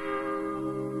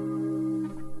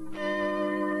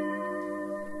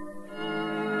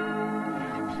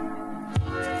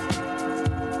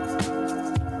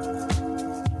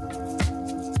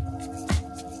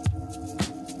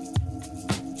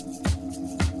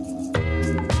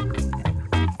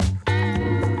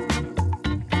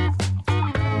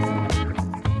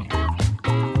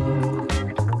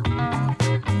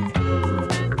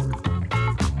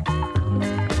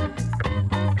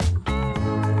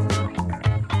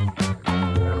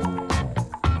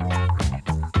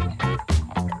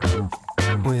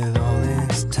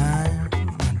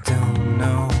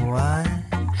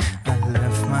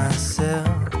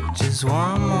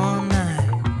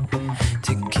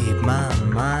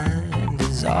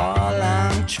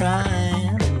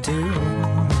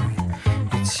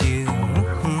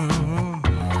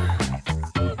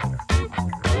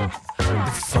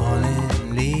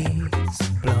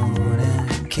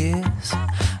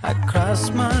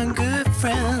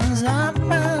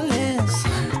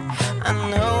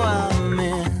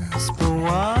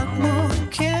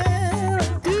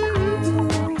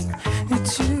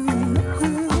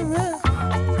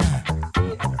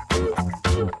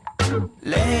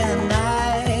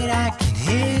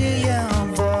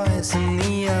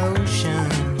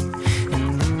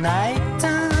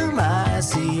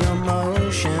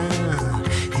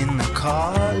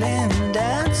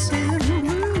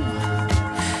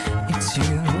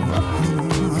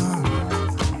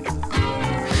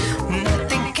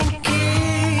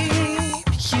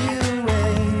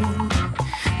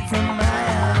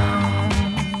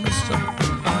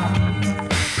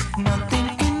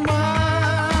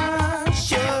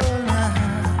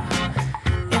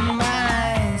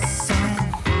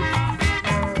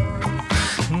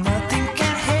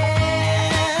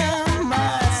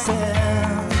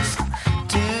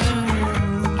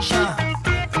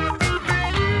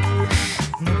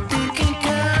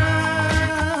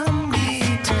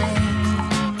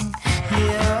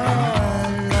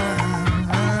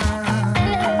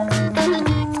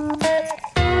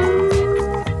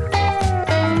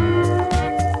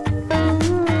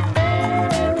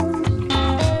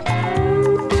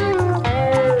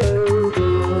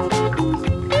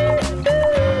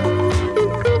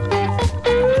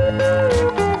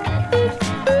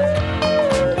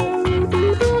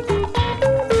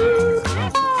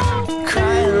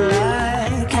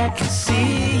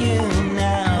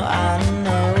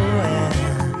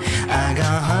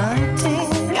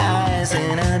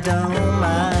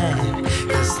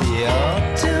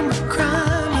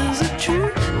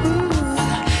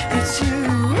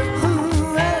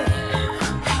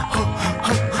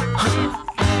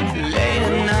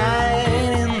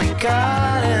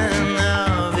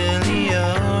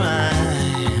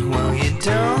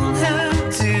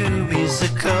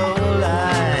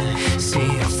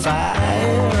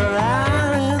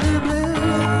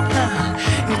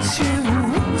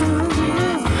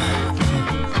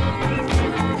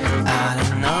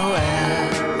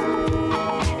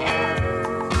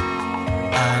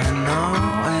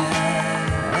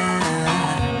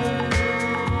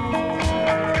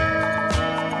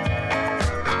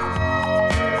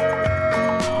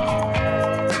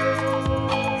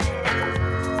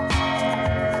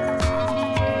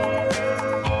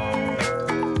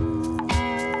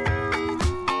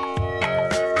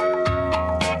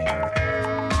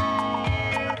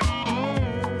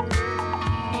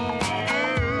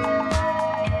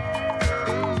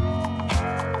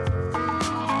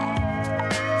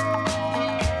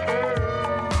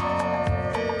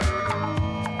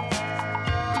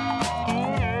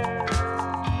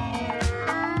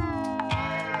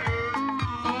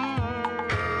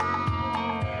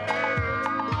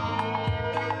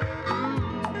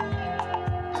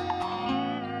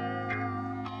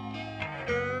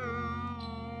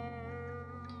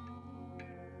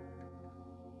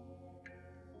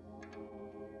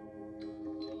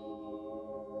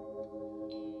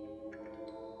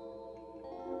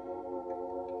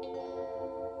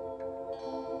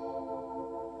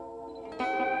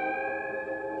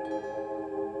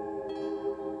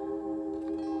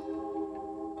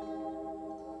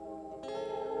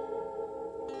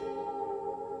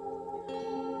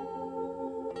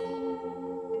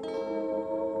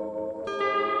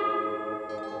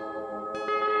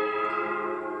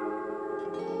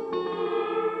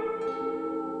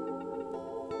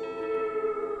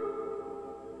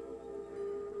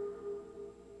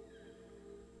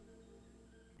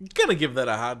 gonna give that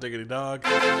a hot diggity dog.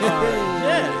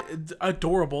 Yeah,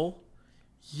 adorable,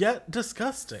 yet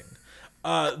disgusting.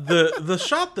 The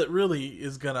shot that really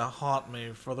is gonna haunt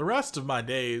me for the rest of my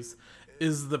days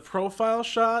is the profile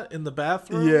shot in the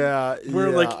bathroom. Yeah, where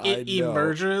yeah, like it I know.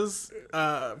 emerges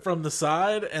from the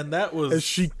side, and that was As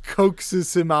she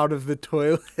coaxes him out of the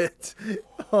toilet.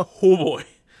 oh boy.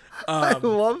 I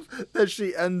love that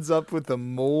she ends up with a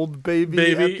mold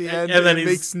baby at the end, and then it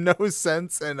makes no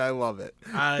sense, and I love it.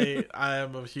 I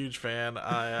am a huge fan.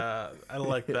 I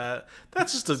like that.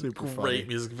 That's just a Super great funny.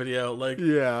 music video. Like,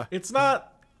 Yeah. it's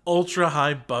not ultra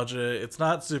high budget. It's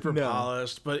not super No.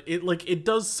 polished, but it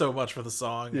does so much for the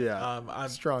song. Yeah, I'm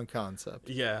strong concept.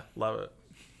 yeah, love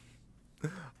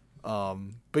it.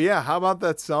 But yeah, how about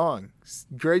that song?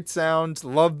 Great sound.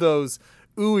 Love those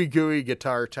ooey gooey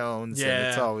guitar tones. And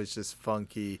it's Yeah. always just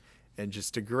funky and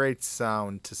just a great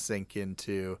sound to sink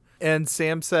into. And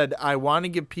Sam said, I want to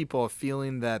give people a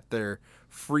feeling that they're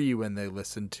free when they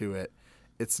listen to it.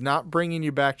 It's not bringing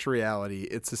you back to reality.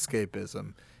 It's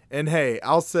escapism. And hey,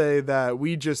 I'll say that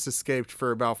we just escaped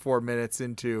for about 4 minutes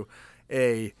into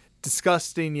a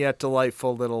disgusting yet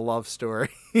delightful little love story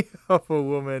of a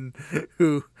woman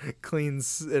who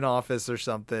cleans an office or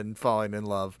something, falling in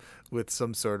love with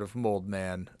some sort of mold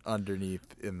man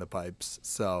underneath in the pipes.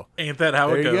 So Ain't that how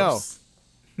it there you goes?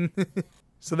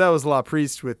 so that was La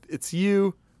Priest with It's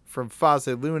You from Fase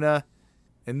Luna,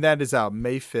 and that is out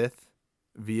May 5th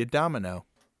via Domino.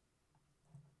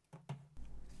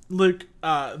 Luke,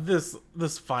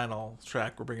 this final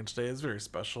track we're bringing today is very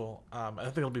special. I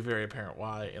think it'll be very apparent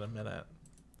why in a minute.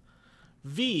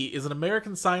 V is an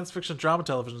American science fiction drama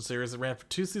television series that ran for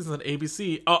 2 seasons on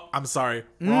ABC. Oh, I'm sorry.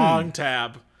 Wrong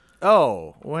tab.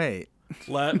 Oh, wait.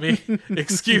 Let me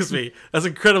excuse me. That's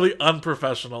incredibly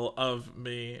unprofessional of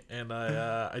me, and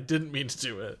I didn't mean to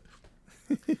do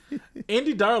it.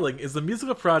 Andy Darling is the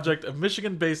musical project of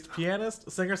Michigan-based pianist,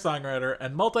 singer-songwriter,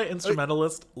 and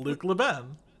multi-instrumentalist Luke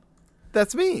LeBen.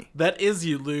 That's me. That is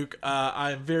you, Luke.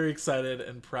 I am very excited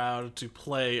and proud to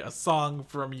play a song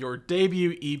from your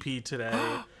debut EP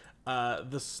today,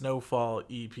 the Snowfall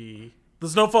EP, the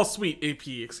Snowfall Suite EP.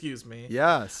 Excuse me.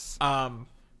 Yes.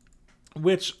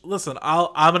 Which, listen,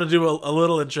 I'm gonna do a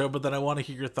little intro, but then I want to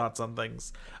hear your thoughts on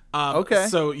things. Okay.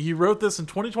 So you wrote this in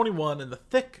 2021 in the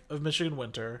thick of Michigan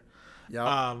winter,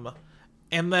 Yep.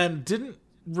 and then didn't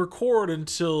record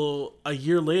until a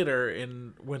year later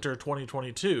in winter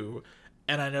 2022.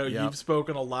 And I know Yep. you've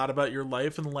spoken a lot about your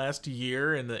life in the last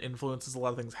year and the influences a lot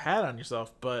of things had on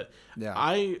yourself, but Yeah.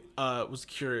 I was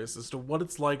curious as to what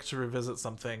it's like to revisit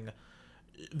something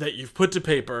that you've put to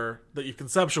paper, that you've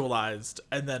conceptualized,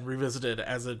 and then revisited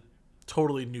as a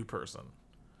totally new person.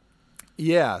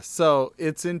 Yeah, so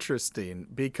it's interesting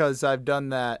because I've done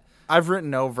that. I've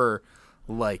written over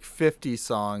like 50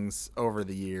 songs over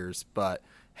the years, but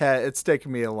it's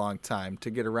taken me a long time to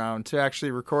get around to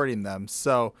actually recording them.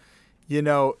 So, you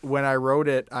know, when I wrote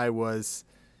it, it was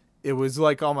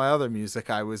like all my other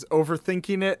music. I was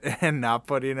overthinking it and not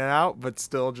putting it out, but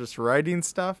still just writing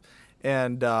stuff.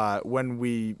 And when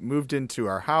we moved into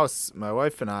our house, my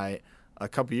wife and I, a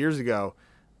couple years ago,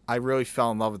 I really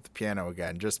fell in love with the piano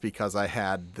again, just because I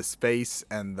had the space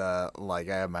and I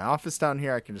have my office down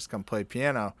here. I can just come play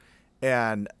piano.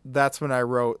 And that's when I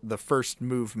wrote the first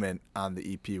movement on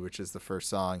the EP, which is the first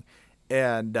song.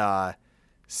 And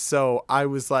so I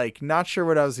was like, not sure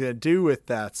what I was going to do with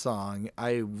that song.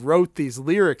 I wrote these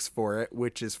lyrics for it,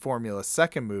 which is Formula's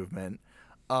second movement.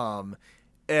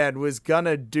 And was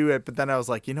gonna do it, but then I was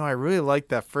like, I really like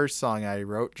that first song I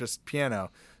wrote, just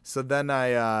piano. So then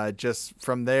I just,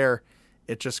 from there,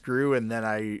 it just grew, and then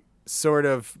I sort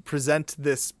of present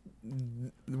this,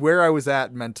 where I was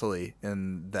at mentally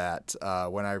in that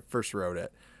when I first wrote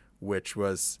it, which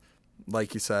was,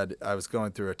 like you said, I was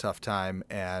going through a tough time,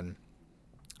 and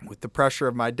with the pressure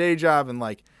of my day job and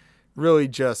like really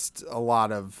just a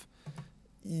lot of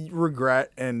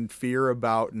regret and fear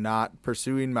about not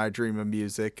pursuing my dream of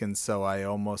music. And so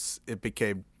it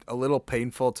became a little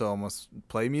painful to almost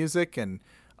play music. And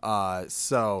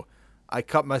so I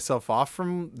cut myself off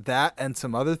from that and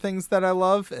some other things that I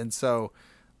love. And so,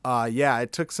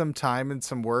 it took some time and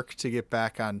some work to get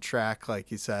back on track, like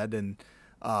you said. And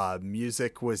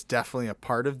music was definitely a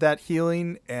part of that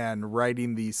healing, and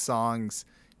writing these songs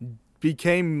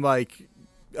became like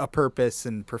a purpose,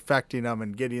 and perfecting them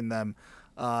and getting them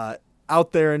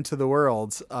out there into the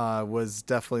world was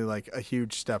definitely like a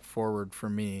huge step forward for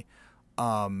me.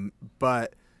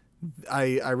 But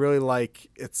I really like,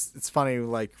 it's funny,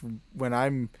 like when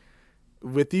I'm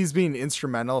with these being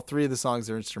instrumental, 3 of the songs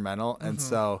are instrumental. And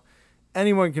so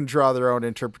anyone can draw their own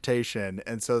interpretation.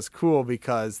 And so it's cool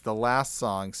because the last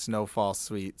song, Snowfall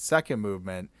Suite, second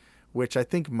movement, which I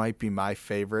think might be my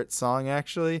favorite song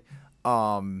actually.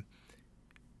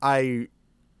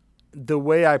 The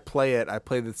way I play it, I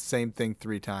play the same thing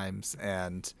 3 times,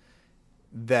 and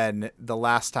then the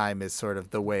last time is sort of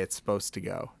the way it's supposed to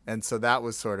go. And so that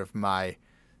was sort of my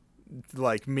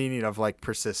like meaning of like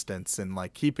persistence and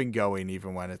like keeping going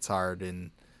even when it's hard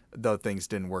and though things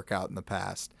didn't work out in the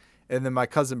past. And then my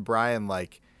cousin Brian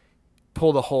like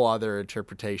pulled a whole other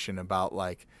interpretation about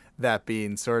like that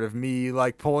being sort of me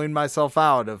like pulling myself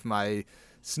out of my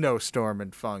snowstorm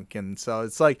and funk. And so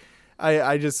it's like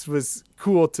I just was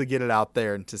cool to get it out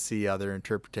there and to see other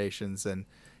interpretations. And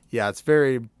yeah, it's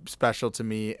very special to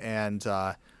me. And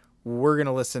we're going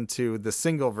to listen to the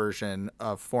single version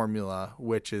of Formula,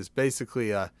 which is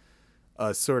basically a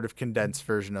sort of condensed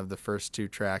version of the first 2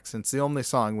 tracks. And it's the only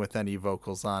song with any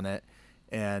vocals on it.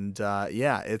 And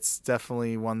yeah, it's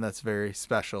definitely one that's very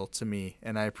special to me.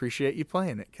 And I appreciate you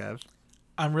playing it, Kev.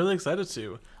 I'm really excited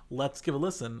to. Let's give a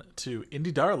listen to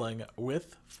Indie Darling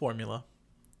with Formula.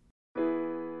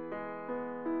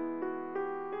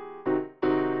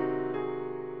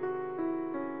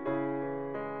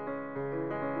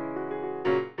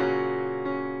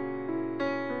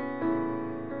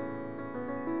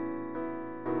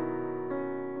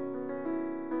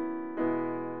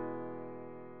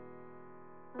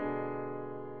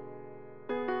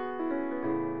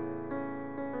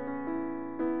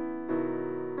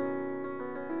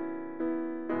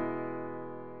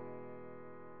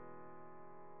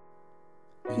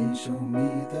 Please show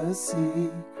me the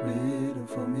secret of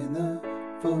formula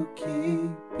for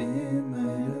keeping my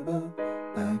head above.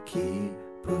 I keep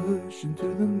pushing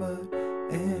through the mud,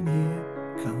 and here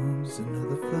comes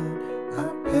another flood.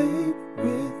 I paid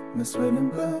with my sweat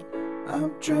and blood.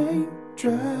 I'm drained,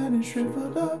 dried, and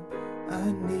shriveled up.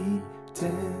 I need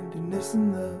tenderness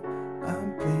and love.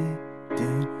 I'm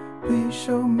bleeding. Please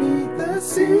show me the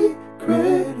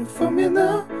secret of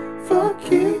formula for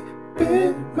keeping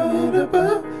my head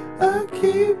above. I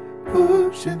keep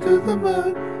pushing through the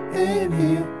mud, and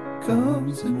here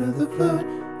comes another flood.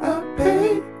 I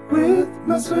paid with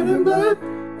my sweat and blood.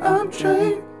 I'm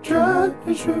drained, dried,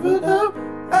 and shriveled up.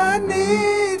 I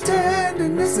need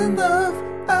tenderness and love.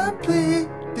 I'm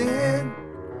pleading,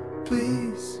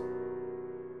 please.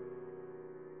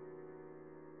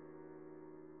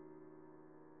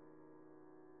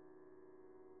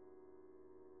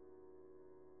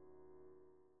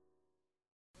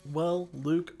 Well,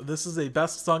 Luke, this is a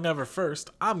best song ever first.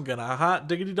 I'm gonna hot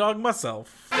diggity dog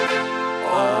myself.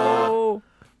 Oh,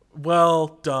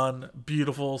 well done.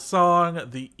 Beautiful song.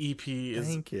 The EP is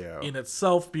thank you. in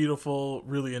itself beautiful.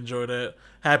 Really enjoyed it.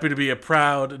 Happy to be a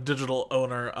proud digital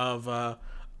owner of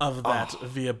that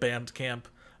via Bandcamp.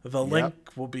 The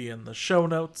link will be in the show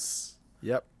notes.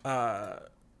 Yep.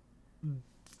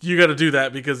 You got to do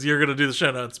that because you're gonna do the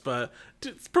show notes, but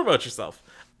promote yourself.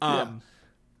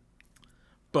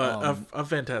 But a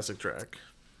fantastic track.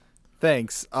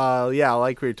 Thanks. Yeah,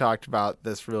 like we talked about,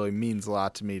 this really means a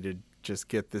lot to me to just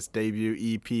get this debut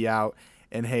EP out.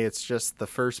 And hey, it's just the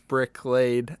first brick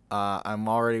laid. I'm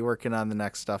already working on the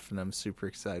next stuff, and I'm super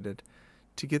excited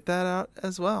to get that out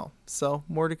as well. So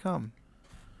more to come.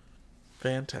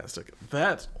 Fantastic.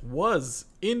 That was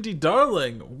Indie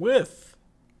Darling with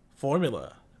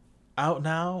Formula. Out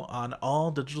now on all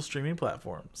digital streaming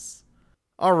platforms.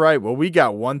 All right, well, we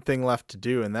got one thing left to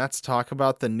do, and that's talk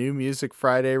about the new Music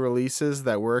Friday releases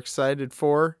that we're excited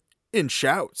for in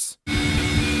Shouts.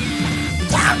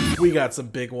 We got some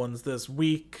big ones this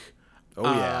week. Oh,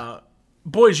 yeah.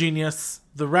 Boy Genius,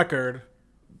 the record,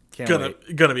 Can't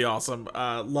wait. gonna be awesome.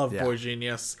 Love Boy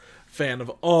Genius. Fan of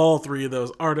all 3 of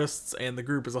those artists and the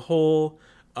group as a whole.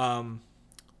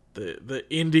 The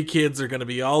indie kids are gonna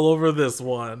be all over this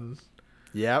one.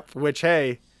 Yep, which,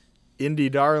 hey,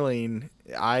 Indie Darling,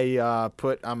 I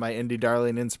put on my Indie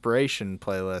Darling inspiration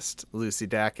playlist Lucy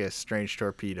Dacus, Strange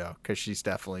Torpedo, because she's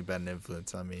definitely been an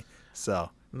influence on me. So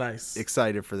Nice.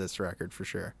 excited for this record for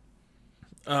sure.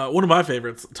 One of my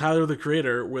favorites, Tyler the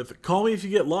Creator with Call Me If You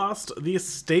Get Lost, The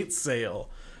Estate Sale.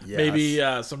 Yes. Maybe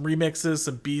some remixes,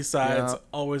 some B-sides. Yeah,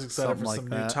 always excited for something some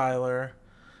like new that. Tyler.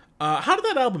 How did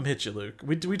that album hit you, Luke?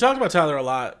 We talked about Tyler a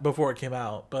lot before it came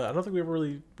out, but I don't think we ever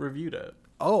really reviewed it.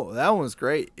 Oh, that one was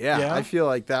great. Yeah? I feel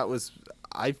like that was...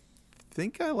 I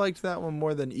think I liked that one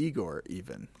more than Igor,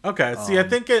 even. Okay, see, I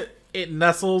think it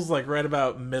nestles like right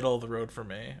about middle of the road for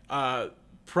me.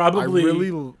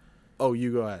 Probably... Oh,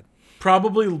 you go ahead.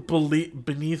 Probably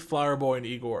beneath Flower Boy and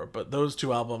Igor, but those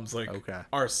 2 albums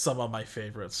are some of my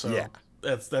favorites. So Yeah.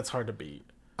 that's hard to beat.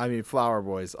 I mean, Flower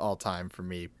Boy's all time for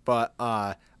me, but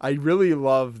I really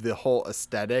love the whole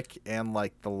aesthetic, and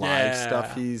like the live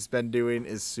stuff he's been doing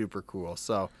is super cool.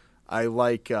 So I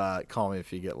like Call Me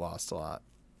If You Get Lost a lot.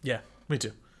 Yeah, me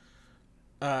too.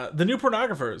 The New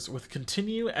Pornographers with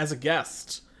Continue as a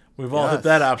Guest. We've all hit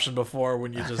that option before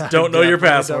when you just don't know your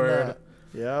password.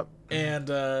 Yep. And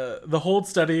the Hold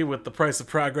Steady with The Price of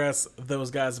Progress.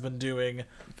 Those guys have been doing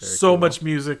Very much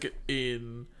music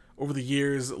over the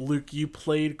years. Luke, you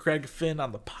played Craig Finn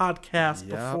on the podcast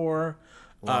before.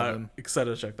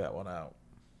 Excited to check that one out.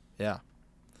 Yeah.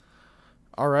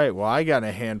 All right. Well, I got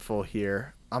a handful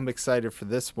here. I'm excited for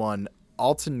this one.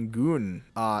 Alten Goon,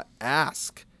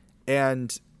 Ask.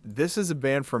 And this is a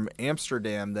band from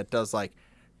Amsterdam that does like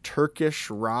Turkish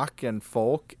rock and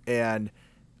folk. And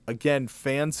again,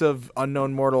 fans of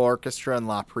Unknown Mortal Orchestra and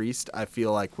La Priest, I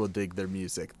feel like will dig their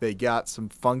music. They got some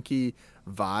funky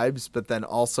vibes, but then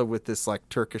also with this like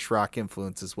Turkish rock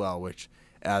influence as well, which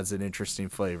adds an interesting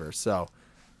flavor. So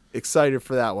excited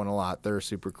for that one a lot. They're a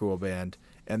super cool band.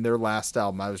 And their last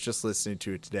album, I was just listening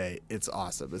to it today. It's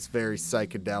awesome. It's very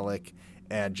psychedelic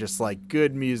and just like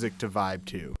good music to vibe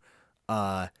to.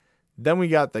 Then we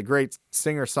got the great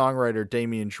singer-songwriter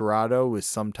Damien Jurado with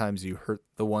Sometimes You Hurt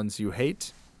the Ones You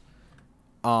Hate.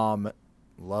 Love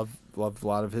a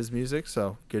lot of his music,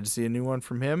 so good to see a new one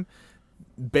from him.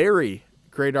 Barry,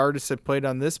 great artist that played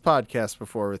on this podcast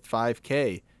before with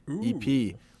 5K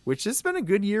EP, which has been a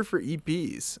good year for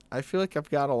EPs. I feel like I've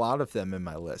got a lot of them in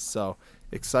my list, so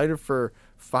excited for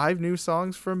 5 new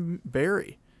songs from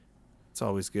Barry. It's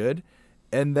always good.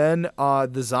 And then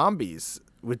the Zombies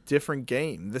with Different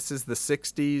Game. This is the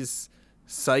 60s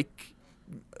psych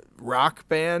rock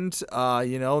band,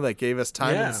 that gave us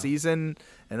Time in the Season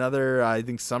and other, I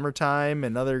think, Summertime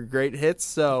and other great hits.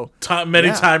 So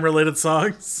many time-related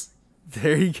songs.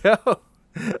 There you go.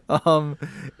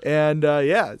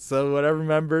 So whatever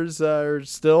members are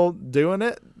still doing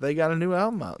it, they got a new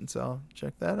album out, and so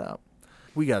check that out.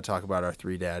 We got to talk about our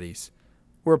 3 daddies.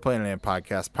 We're a Planet Ant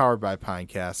podcast powered by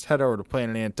Pinecast. Head over to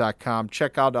planetant.com.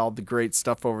 Check out all the great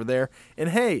stuff over there. And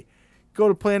hey, go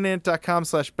to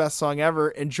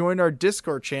planetant.com/bestsongever and join our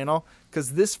Discord channel,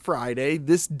 because this Friday,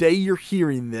 this day you're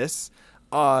hearing this,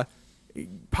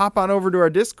 pop on over to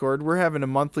our Discord. We're having a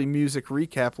monthly music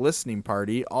recap listening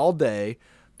party all day.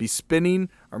 Be spinning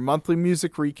our monthly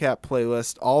music recap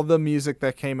playlist, all the music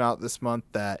that came out this month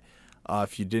that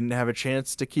if you didn't have a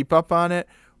chance to keep up on it,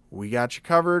 we got you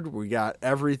covered. We got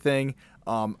everything.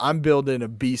 I'm building a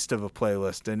beast of a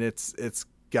playlist, and it's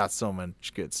got so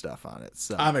much good stuff on it.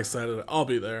 So I'm excited. I'll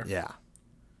be there. Yeah,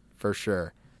 for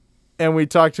sure. And we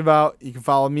talked about, you can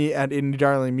follow me at Indie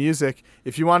Darling Music.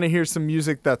 If you want to hear some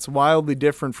music that's wildly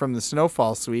different from the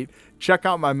Snowfall Suite, check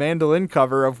out my mandolin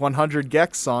cover of 100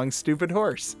 gecs song, Stupid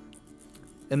Horse.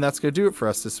 And that's going to do it for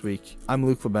us this week. I'm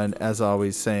Luke LeBen, as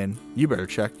always, saying, you better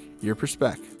check your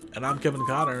perspec. And I'm Kevin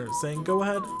Connor, saying, go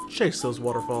ahead, chase those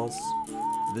waterfalls.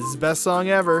 This is the best song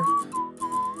ever.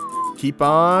 Keep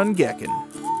on gecking.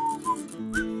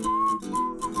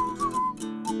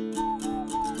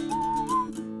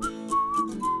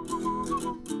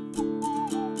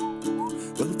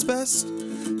 Well, it's best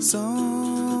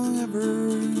song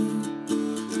ever.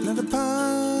 Not a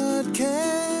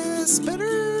podcast better.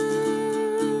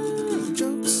 The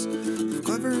jokes are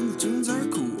clever and the tunes are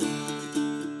cool.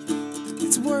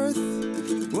 It's worth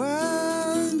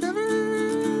while endeavor.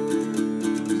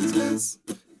 It's best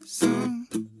song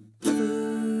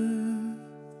ever.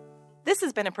 This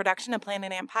has been a production of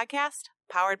Planet Ant Podcast,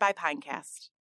 powered by Pinecast.